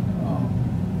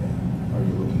 Are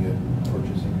you looking at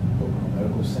purchasing Pocono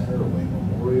Medical Center or Wayne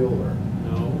Memorial or?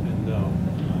 No and no.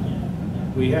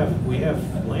 We have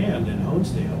land in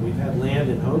Honesdale. We've had land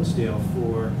in Honesdale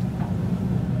for,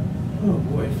 oh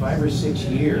boy, 5 or 6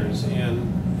 years, and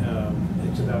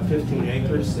it's about 15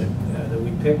 acres that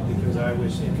we picked because I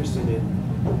was interested in,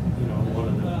 you know, one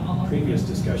of the previous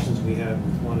discussions we had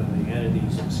with one of the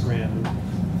entities in Scranton,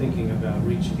 thinking about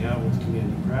reaching out with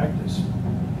community practice.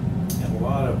 And a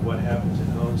lot of what happens in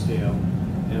Honesdale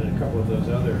and a couple of those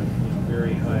other, you know,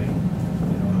 very high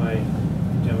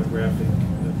demographic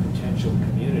potential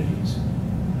communities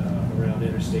around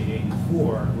Interstate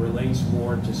 84 relates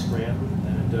more to Scranton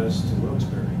than it does to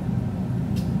Wilkes-Barre.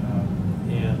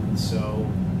 And so,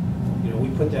 you know, we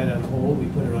put that on hold. We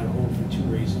put it on hold for 2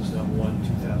 reasons. Number one,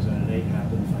 2008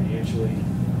 happened financially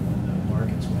when the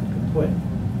markets went kaput. You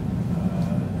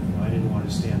know, I didn't want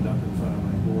to stand up in front of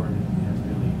my board and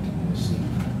really seem,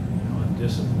 you know,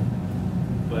 undisciplined.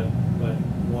 But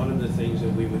one of the things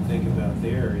that we would think about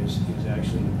there is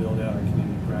actually to build out our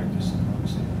community practice in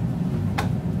Honesdale.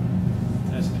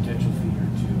 as a potential feeder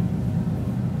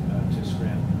to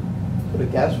Scranton. Put a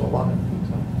gas well on it in the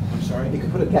meantime. I'm sorry? You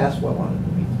could put a gas well on it in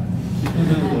the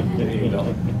meantime. There you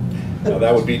go. No,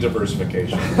 that would be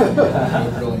diversification. We're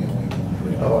drilling in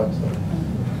Lincoln. Oh, I'm sorry.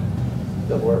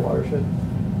 Delaware watershed.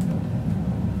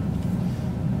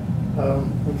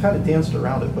 We kind of danced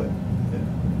around it, but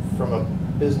from a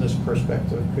business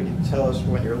perspective, could you tell us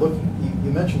when you're looking,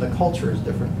 you mentioned the culture is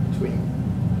different between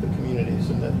the communities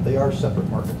and that they are separate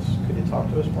markets. Could you talk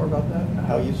to us more about that and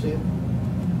how you see it?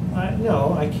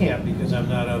 No, I can't because I'm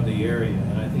not of the area,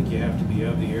 and I think you have to be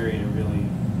of the area to really,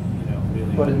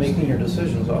 really. But in making your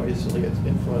decisions, obviously, it's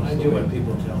influenced. I do what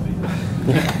people tell me.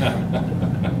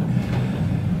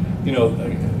 You know,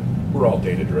 we're all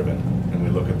data driven, and we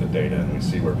look at the data and we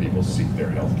see where people seek their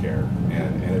health care,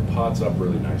 and it pods up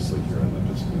really nicely here in the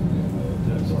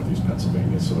Northeast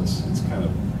Pennsylvania, so it's kind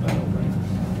of a no-brainer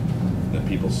that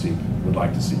people would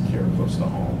like to seek care close to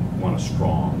home, want a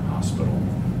strong hospital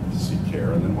to seek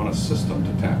care, and then want a system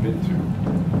to tap into,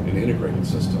 an integrated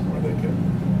system where they can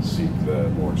seek the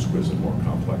more exquisite, more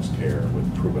complex care with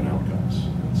proven outcomes.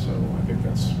 And so I think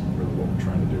that's really what we're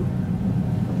trying to do.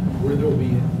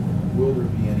 Will there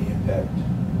be any impact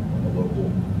on the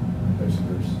local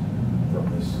Geisingers from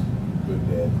this good,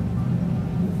 bad?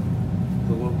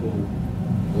 The local.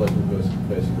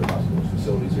 Geisinger hospitals,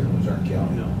 facilities here in Luzerne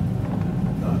County? No.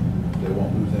 None. They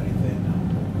won't lose anything?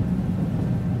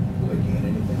 Will they gain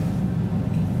anything?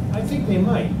 I think they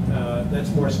might.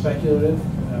 That's more speculative.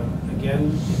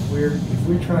 Again, if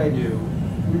we're trying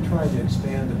to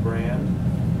expand the brand,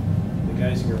 the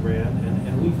Geisinger brand,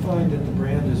 and we find that the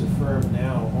brand is affirmed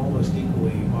now almost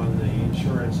equally on the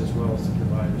insurance as well as the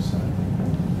provider side.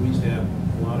 We used to have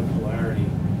a lot of polarity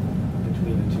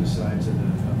between the two sides of the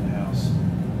house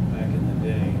back in the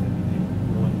day. I mean,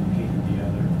 one hated the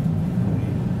other.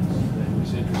 It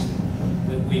was interesting.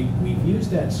 But we've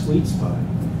used that sweet spot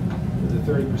with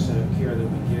the 30% of care that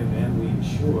we give and we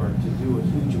insure to do a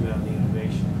huge amount of the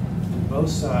innovation. And both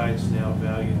sides now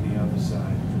value the other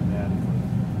side dramatically.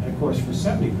 And of course, for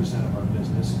 70% of our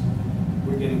business,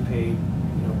 we're getting paid,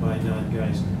 by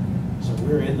non-Geisinger. So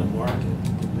we're in the market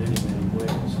in many, many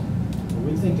ways. What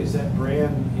we think is that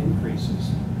brand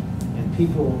increases and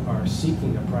people are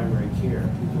seeking a primary care.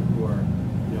 People who are,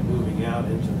 moving out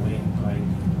into Wayne Pike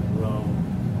and Rome,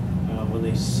 when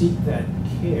they seek that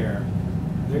care,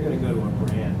 they're going to go to a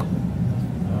brand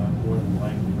more than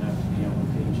likely, not to be Yellow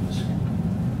Pages.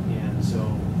 And so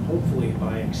hopefully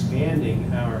by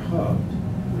expanding our hub,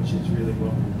 which is really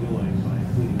what we're doing by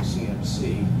including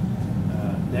CMC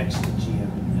next to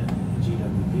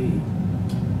GWB,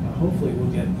 hopefully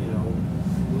we'll get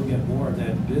more of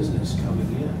that business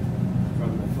coming in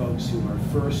from the folks who are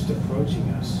first approaching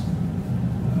us,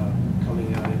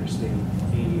 coming out Interstate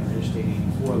 80 or Interstate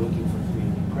 84, looking for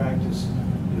community practice,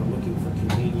 looking for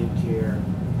convenient care,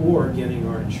 or getting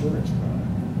our insurance product.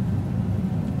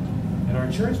 And our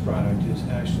insurance product is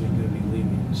actually going to be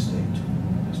leaving the state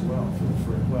as well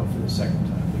for the second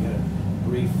time. We had a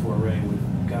brief foray with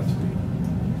Guthrie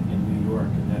in New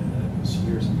York, and that was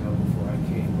years ago before I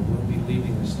came, but we'll be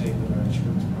leaving the state with our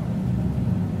insurance product,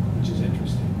 which is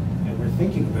interesting. And we're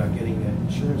thinking about getting that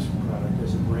insurance product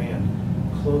as a brand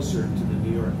closer to the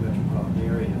New York metropolitan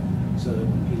area, so that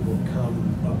when people come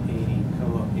up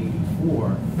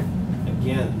 84,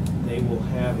 again, they will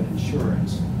have an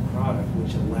insurance product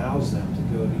which allows them to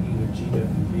go to either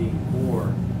GWB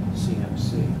or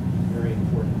CMC. Very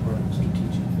important part of the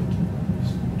strategic thinking.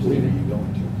 Which state are you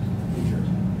going to? New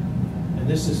Jersey. And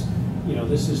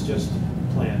this is just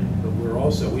planning, but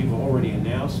we've already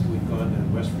announced we've gone to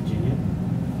West Virginia,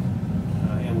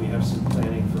 and we have some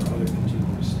planning for other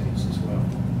contiguous states as well.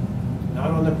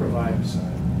 Not on the provider side.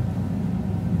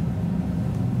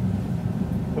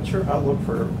 What's your outlook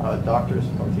for doctors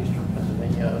in northeastern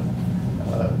Pennsylvania?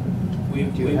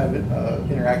 Do you have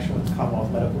interaction with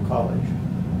Commonwealth Medical College?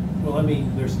 Well,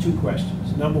 there's two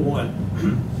questions. Number one,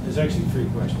 there's actually three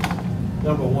questions.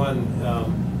 Number one,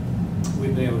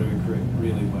 we've been able to recruit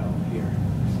really well here.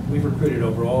 We've recruited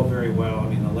overall very well.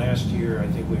 The last year, I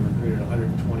think we recruited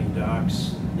 120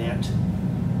 docs net.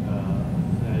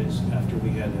 That is after we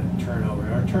had a turnover.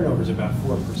 Our turnover is about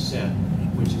 4%,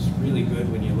 which is really good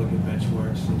when you look at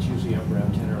benchmarks. It's usually up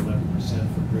around 10 or 11%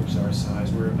 for groups our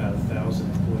size. We're about 1,000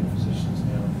 employed physicians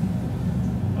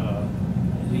now.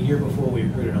 The year before, we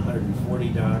recruited 140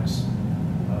 docs.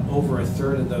 Over a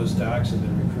third of those docs have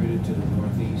been recruited to the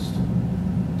Northeast,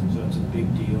 so it's a big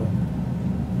deal.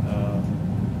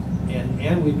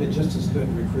 And we've been just as good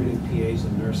recruiting PAs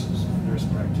and nurse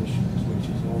practitioners, which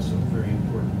is also a very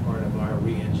important part of our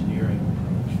re-engineering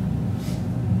approach.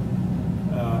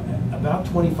 About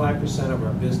 25% of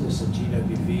our business in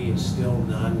GWV is still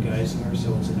non-Geisinger,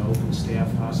 so it's an open staff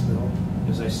hospital.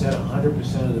 As I said,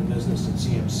 100% of the business at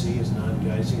CMC is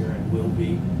non-Geisinger and will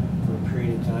be for a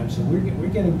period of time. So we're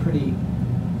getting pretty,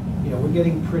 we're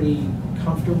getting pretty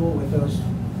comfortable with those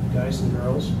guys and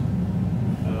girls.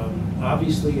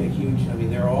 Obviously,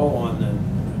 they're all on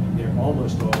they're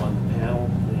almost all on the panel,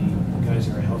 the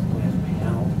Geisinger Health Plan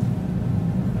panel.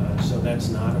 So that's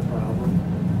not a problem.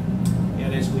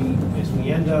 And as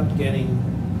we end up getting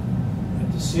a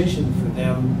decision for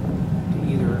them to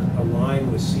either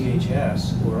align with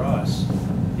CHS or us,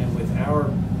 and with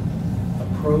our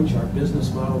approach, our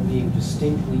business model being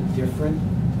distinctly different,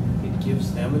 it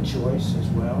gives them a choice as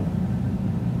well.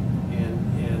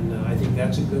 And I think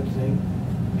that's a good thing.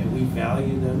 And we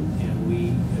value them, and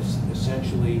we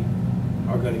essentially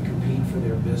are going to compete for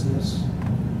their business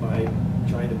by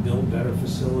trying to build better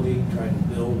facility, trying to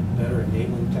build better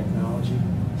enabling technology.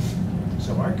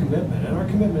 So our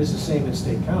commitment is the same in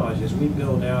State College. As we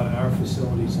build out our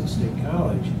facilities in State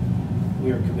College,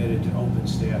 we are committed to open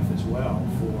staff as well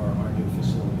for our new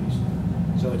facilities.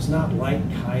 So it's not like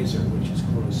Kaiser, which is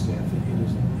closed staff.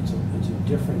 It's a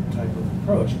different type of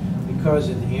approach, because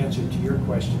in answer to your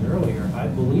question earlier, I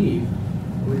believe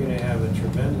we're going to have a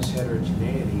tremendous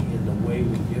heterogeneity in the way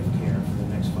we give care for the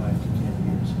next 5 to 10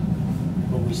 years.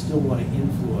 But we still want to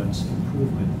influence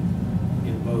improvement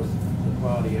in both the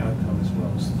quality outcome as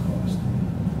well as the cost.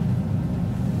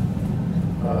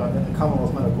 And the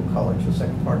Commonwealth Medical College, the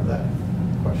second part of that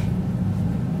question.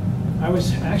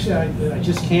 I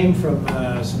just came from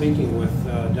speaking with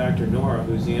Dr. Nora,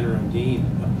 who's the interim dean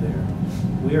up there.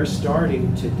 We are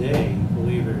starting today,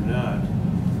 believe it or not,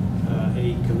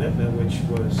 a commitment which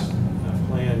was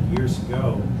planned years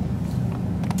ago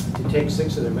to take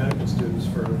 6 of their medical students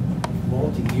for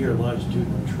multi-year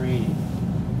longitudinal training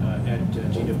at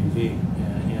GWV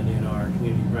and in our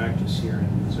community practice here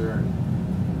in Missouri.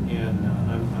 And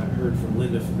I've heard from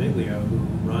Linda Famiglio, who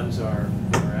runs our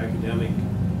academic,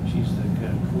 she's the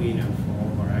kind of queen of all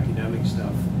of our academic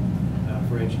stuff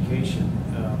for education.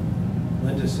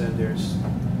 Linda said there's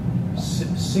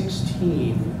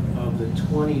 16 of the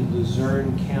 20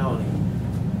 Luzerne County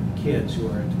kids who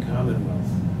are at the Commonwealth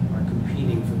are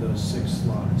competing for those 6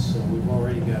 slots. So we've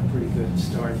already got a pretty good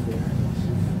start there.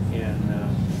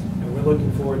 And we're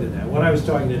looking forward to that. What I was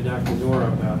talking to Dr.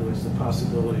 Nora about was the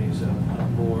possibilities of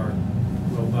more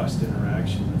robust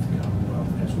interaction with the Commonwealth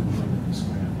as we move into this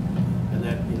grant. And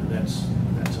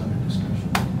that's under discussion.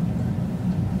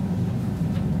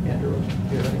 Andrew,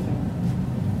 do you have anything?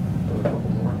 A couple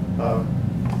more.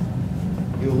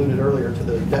 You alluded earlier to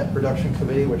the debt reduction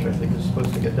committee, which I think is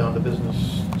supposed to get down to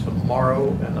business tomorrow,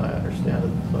 and I understand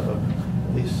that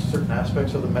at least certain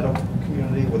aspects of the medical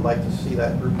community would like to see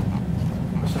that group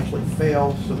essentially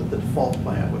fail so that the default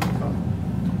plan would become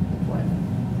the plan.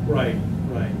 Right.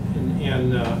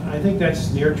 And I think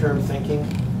that's near-term thinking,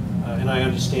 and I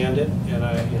understand it, and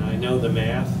I know the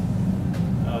math,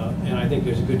 and I think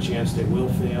there's a good chance they will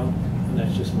fail, and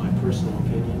that's just my personal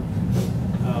opinion.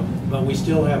 But we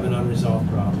still have an unresolved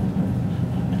problem,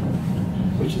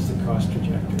 which is the cost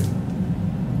trajectory.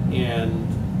 And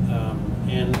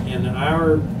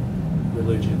our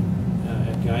religion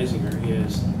at Geisinger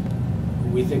is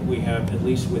we think we have, at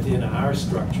least within our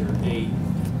structure, a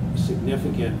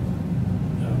significant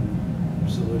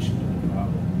solution to the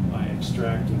problem by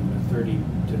extracting the 30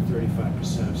 to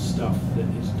 35% of stuff that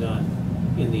is done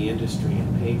in the industry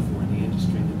and paid for in the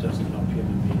industry that doesn't help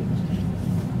human beings.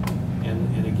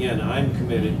 And again, I'm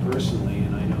committed personally,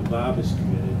 and I know Bob is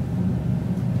committed,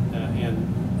 and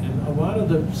a lot of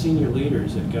the senior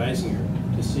leaders at Geisinger,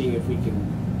 to seeing if we can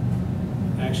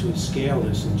actually scale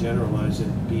this and generalize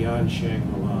it beyond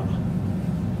Shangri-La.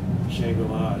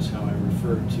 Shangri-La is how I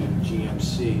refer to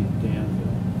GMC in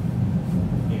Danville.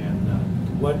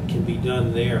 And what can be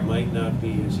done there might not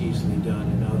be as easily done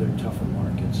in other tougher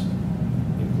markets,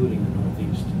 including the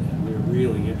Northeast. And we're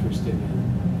really interested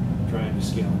in trying to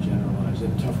scale and generalize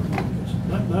in tougher markets.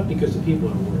 Not because the people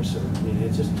are worse,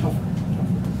 it's just tougher.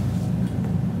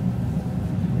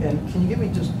 And can you give me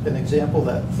just an example,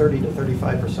 that 30 to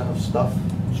 35% of stuff?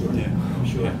 Sure. Yeah.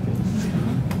 Sure.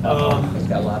 He's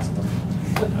got lots of them.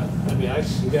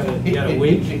 You got a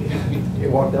week. You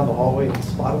walk down the hallway and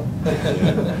spot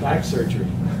them? Back surgery.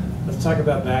 Let's talk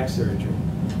about back surgery.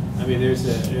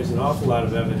 There's an awful lot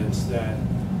of evidence that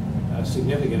a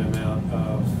significant amount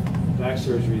of back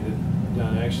surgery that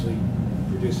done actually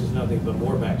produces nothing but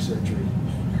more back surgery.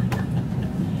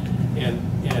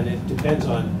 And it depends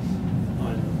on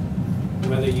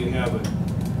whether you have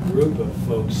a group of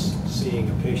folks seeing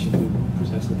a patient who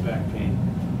presents with back pain,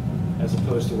 as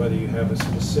opposed to whether you have a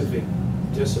specific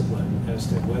discipline as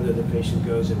to whether the patient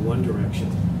goes in one direction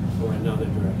or another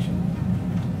direction.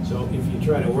 So if you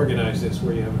try to organize this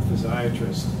where you have a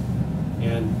physiatrist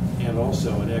and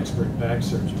also an expert back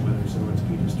surgeon, whether it's an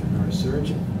orthopedist or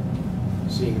neurosurgeon,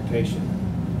 seeing a patient,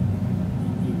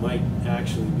 you might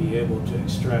actually be able to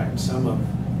extract some of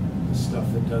the stuff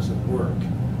that doesn't work,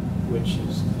 which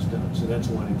is done. So that's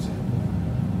one example.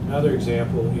 Another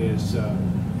example is,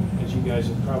 as you guys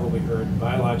have probably heard,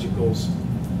 biologicals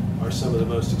are some of the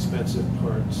most expensive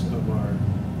parts of our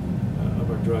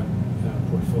drug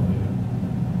portfolio.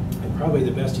 And probably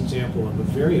the best example of a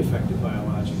very effective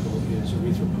biological is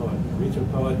erythropoietin.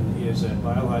 Erythropoietin is a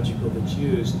biological that's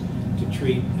used to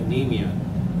treat anemia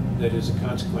that is a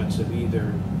consequence of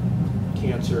either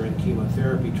cancer and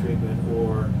chemotherapy treatment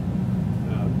or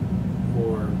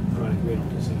chronic renal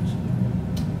disease.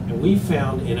 And we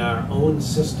found in our own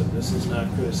system, this is not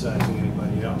criticizing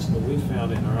anybody else, but we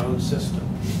found in our own system,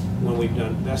 when we've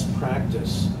done best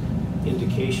practice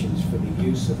indications for the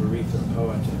use of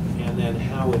erythropoietin and then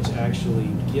how it's actually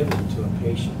given to a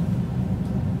patient.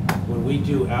 When we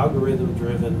do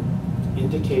algorithm-driven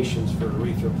indications for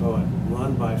erythropoietin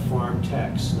run by farm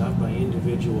techs, not by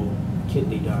individual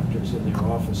kidney doctors in their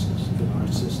offices in our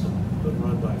system, but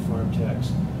run by farm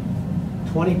techs,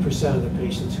 20% of the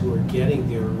patients who are getting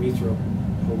their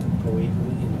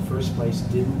erythropoietin in the first place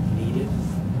didn't need it.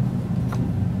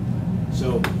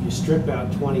 So you strip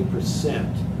out 20%,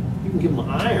 you can give them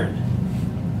iron.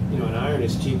 You know, and iron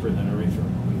is cheaper than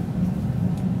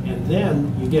erythropoietin. And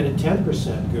then you get a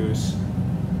 10% goose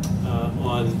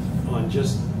on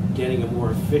just getting a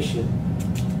more efficient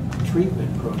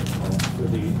treatment protocol for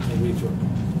the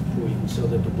erythropoietin so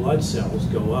that the blood cells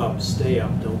go up, stay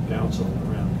up, don't bounce all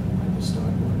around like the stock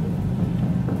market.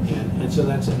 And so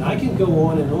that's it. And I can go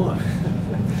on and on.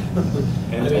 I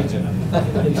mean,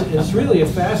 it's really a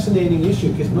fascinating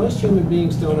issue because most human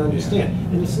beings don't understand.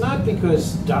 And it's not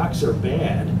because docs are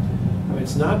bad.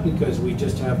 It's not because we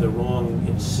just have the wrong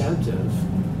incentive,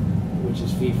 which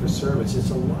is fee for service. It's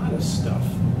a lot of stuff.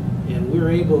 And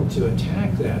we're able to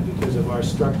attack that because of our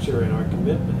structure and our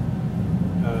commitment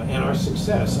and our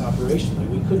success operationally.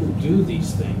 We couldn't do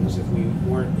these things if we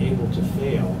weren't able to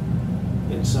fail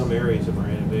in some areas of our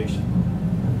innovation.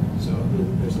 So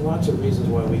there's lots of reasons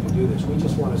why we can do this. We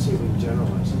just want to see if we can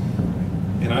generalize it.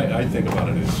 And I think about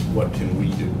it as what can we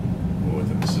do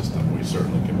within the system? We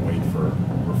certainly can wait for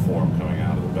reform coming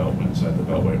out of the Beltway, inside the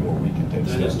Beltway, or we can take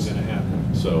steps. That isn't going to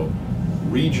happen. So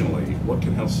regionally, what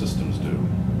can health systems do?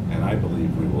 And I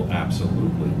believe we will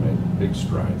absolutely make big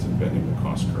strides in bending the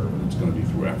cost curve, and it's going to be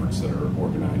through efforts that are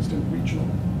organized in regional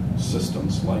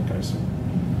systems like Geisinger.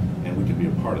 And we can be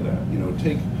a part of that. You know,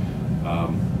 take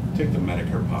the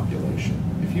Medicare population.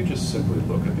 If you just simply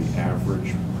look at the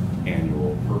average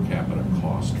annual per capita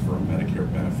cost for a Medicare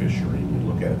beneficiary, and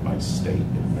you look at it by state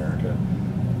in America,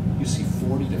 you see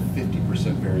 40 to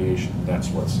 50% variation. That's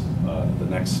what's the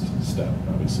next step.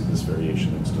 Obviously, this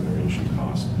variation leads to variation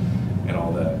cost and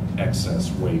all that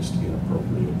excess, waste,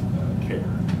 inappropriate care.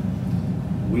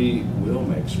 We will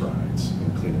make strides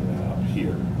in cleaning that up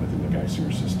here within the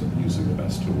Geisinger system using the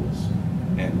best tools,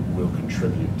 and will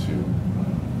contribute to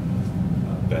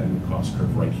bending the cost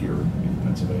curve right here in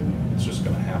Pennsylvania. It's just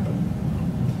going to happen.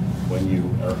 When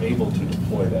you are able to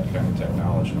deploy that kind of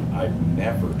technology, I've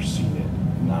never seen it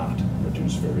not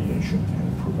reduce variation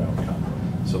and improve outcome.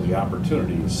 So the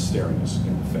opportunity is staring us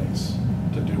in the face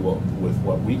to do with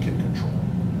what we can control,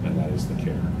 and that is the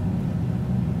care.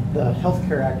 The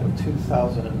Healthcare Act of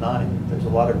 2009, there's a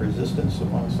lot of resistance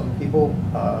among some people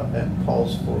and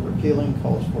calls for repealing,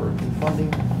 calls for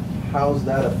defunding. How's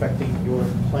that affecting your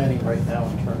planning right now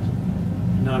in terms of?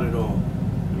 Not at all.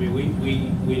 I mean,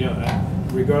 we don't,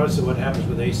 regardless of what happens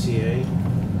with ACA,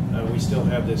 we still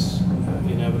have this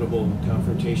inevitable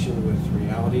confrontation with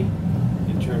reality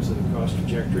in terms of the cost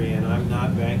trajectory, and I'm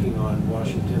not banking on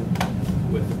Washington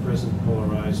with the present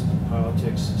polarized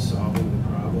politics solving the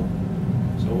problem.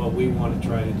 So what we want to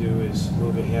try to do is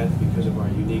move ahead because of our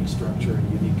unique structure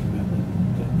and unique commitment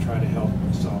to try to help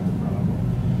solve the problem.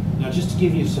 Now, just to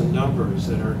give you some numbers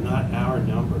that are not our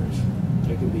numbers,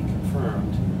 they can be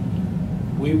confirmed,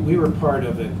 we were part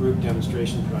of a group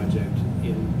demonstration project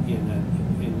in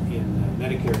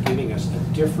Medicare giving us a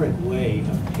different way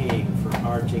of paying for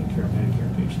our taking care of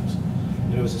Medicare patients.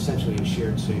 And it was essentially a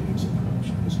shared savings approach.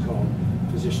 It was called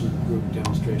Physician Group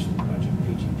Demonstration Project,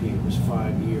 PGP. It was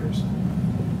 5 years.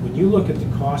 When you look at the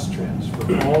cost trends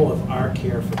for all of our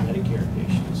care for Medicare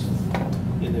patients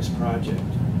in this project,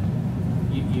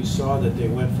 you saw that they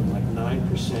went from like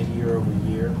 9% year over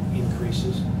year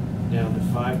increases down to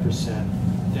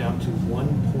 5%, down to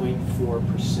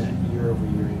 1.4% year over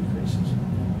year increases.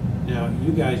 Now,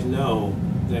 you guys know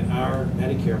that our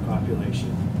Medicare population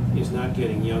is not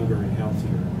getting younger and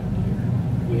healthier around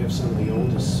here. We have some of the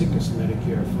oldest, sickest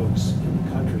Medicare folks in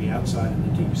the country outside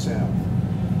in the Deep South.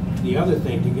 The other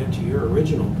thing, to get to your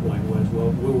original point, was,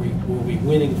 well, were we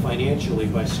winning financially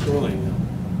by screwing them,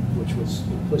 which was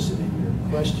implicit in your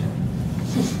question.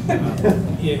 I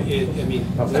mean,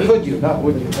 Could you, not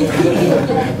would you?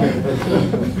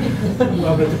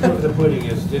 well, but the proof of the pudding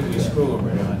is, did we screw them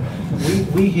or not?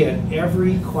 We hit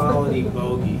every quality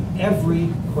bogey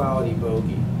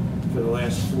for the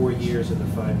last 4 years of the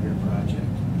 5-year project.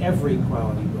 Every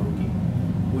quality bogey,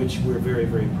 which we're very,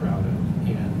 very proud of.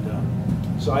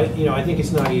 And so I think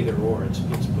it's not either or, it's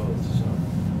both. So.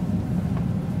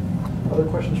 Other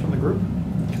questions from the group?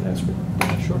 Can I answer?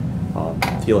 Sure.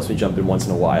 He lets me jump in once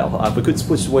in a while. But could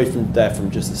switch away from that for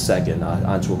just a second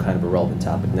onto a kind of a relevant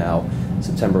topic now.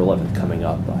 September 11th coming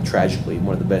up. Tragically,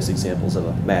 one of the best examples of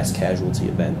a mass casualty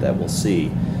event that we'll see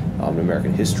in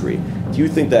American history. Do you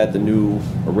think that the new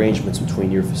arrangements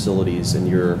between your facilities and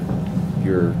your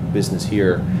business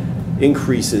here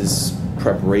increases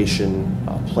preparation,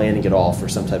 planning at all for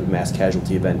some type of mass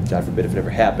casualty event? God forbid if it ever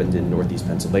happened in Northeast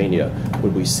Pennsylvania,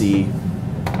 would we see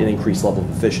an increased level of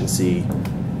efficiency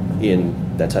in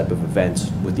that type of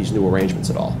event with these new arrangements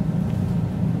at all?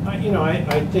 I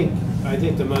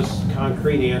think the most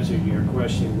concrete answer to your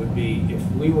question would be if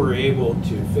we were able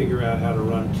to figure out how to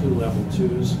run 2 level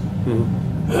 2s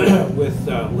with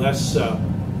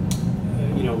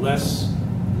less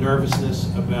nervousness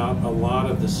about a lot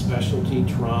of the specialty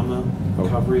trauma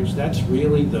coverage. That's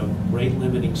really the rate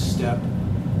limiting step.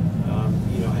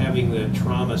 Having the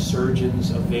trauma surgeons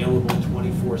available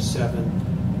 24/7,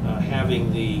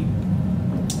 having the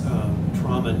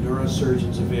trauma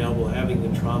neurosurgeons available, having the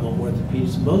trauma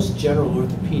orthopedists. Most general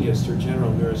orthopedists or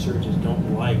general neurosurgeons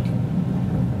don't like,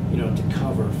 to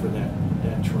cover for that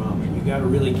trauma. You got to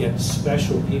really get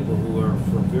special people who are,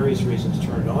 for various reasons,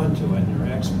 turned on to it and are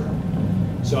expert.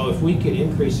 So if we could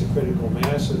increase the critical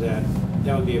mass of that,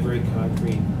 that would be a very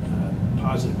concrete,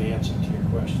 positive answer to your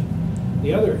question.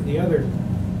 The other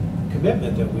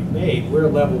commitment that we've made, we're a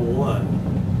level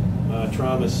 1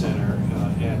 trauma center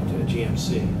at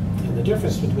GMC. And the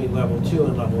difference between level 2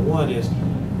 and level 1 is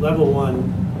level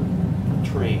 1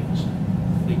 trains.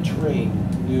 They train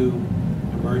new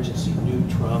emergency, new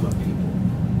trauma people.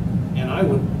 And I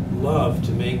would love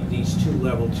to make these 2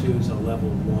 level 2s a level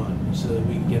 1 so that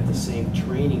we can get the same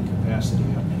training capacity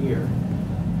up here.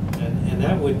 And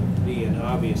that would be an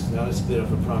obvious, now it's a bit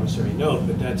of a promissory note,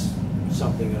 but that's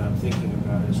something that I'm thinking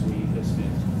about as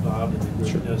Bob and the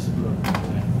group does the program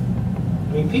plan.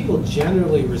 I mean, people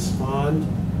generally respond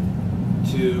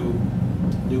to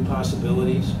new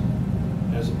possibilities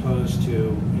as opposed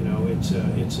to,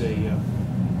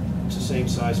 it's a same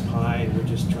size pie and we're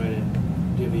just trying to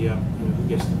divvy up, who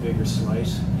gets the bigger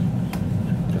slice.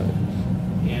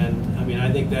 And I mean, I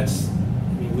think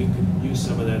we could use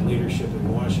some of that leadership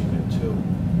in Washington too.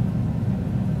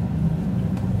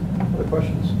 Other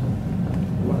questions?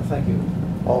 We want to thank you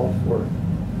all for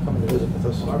coming to visit with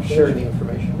us and sharing the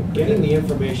information. Getting the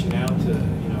information out to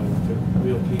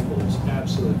real people is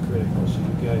absolutely critical. So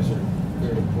you guys are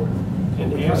very important.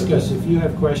 And ask us if you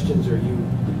have questions or you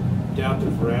doubt the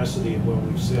veracity of what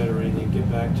we've said or anything. Get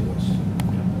back to us.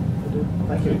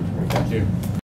 Thank you. Thank you.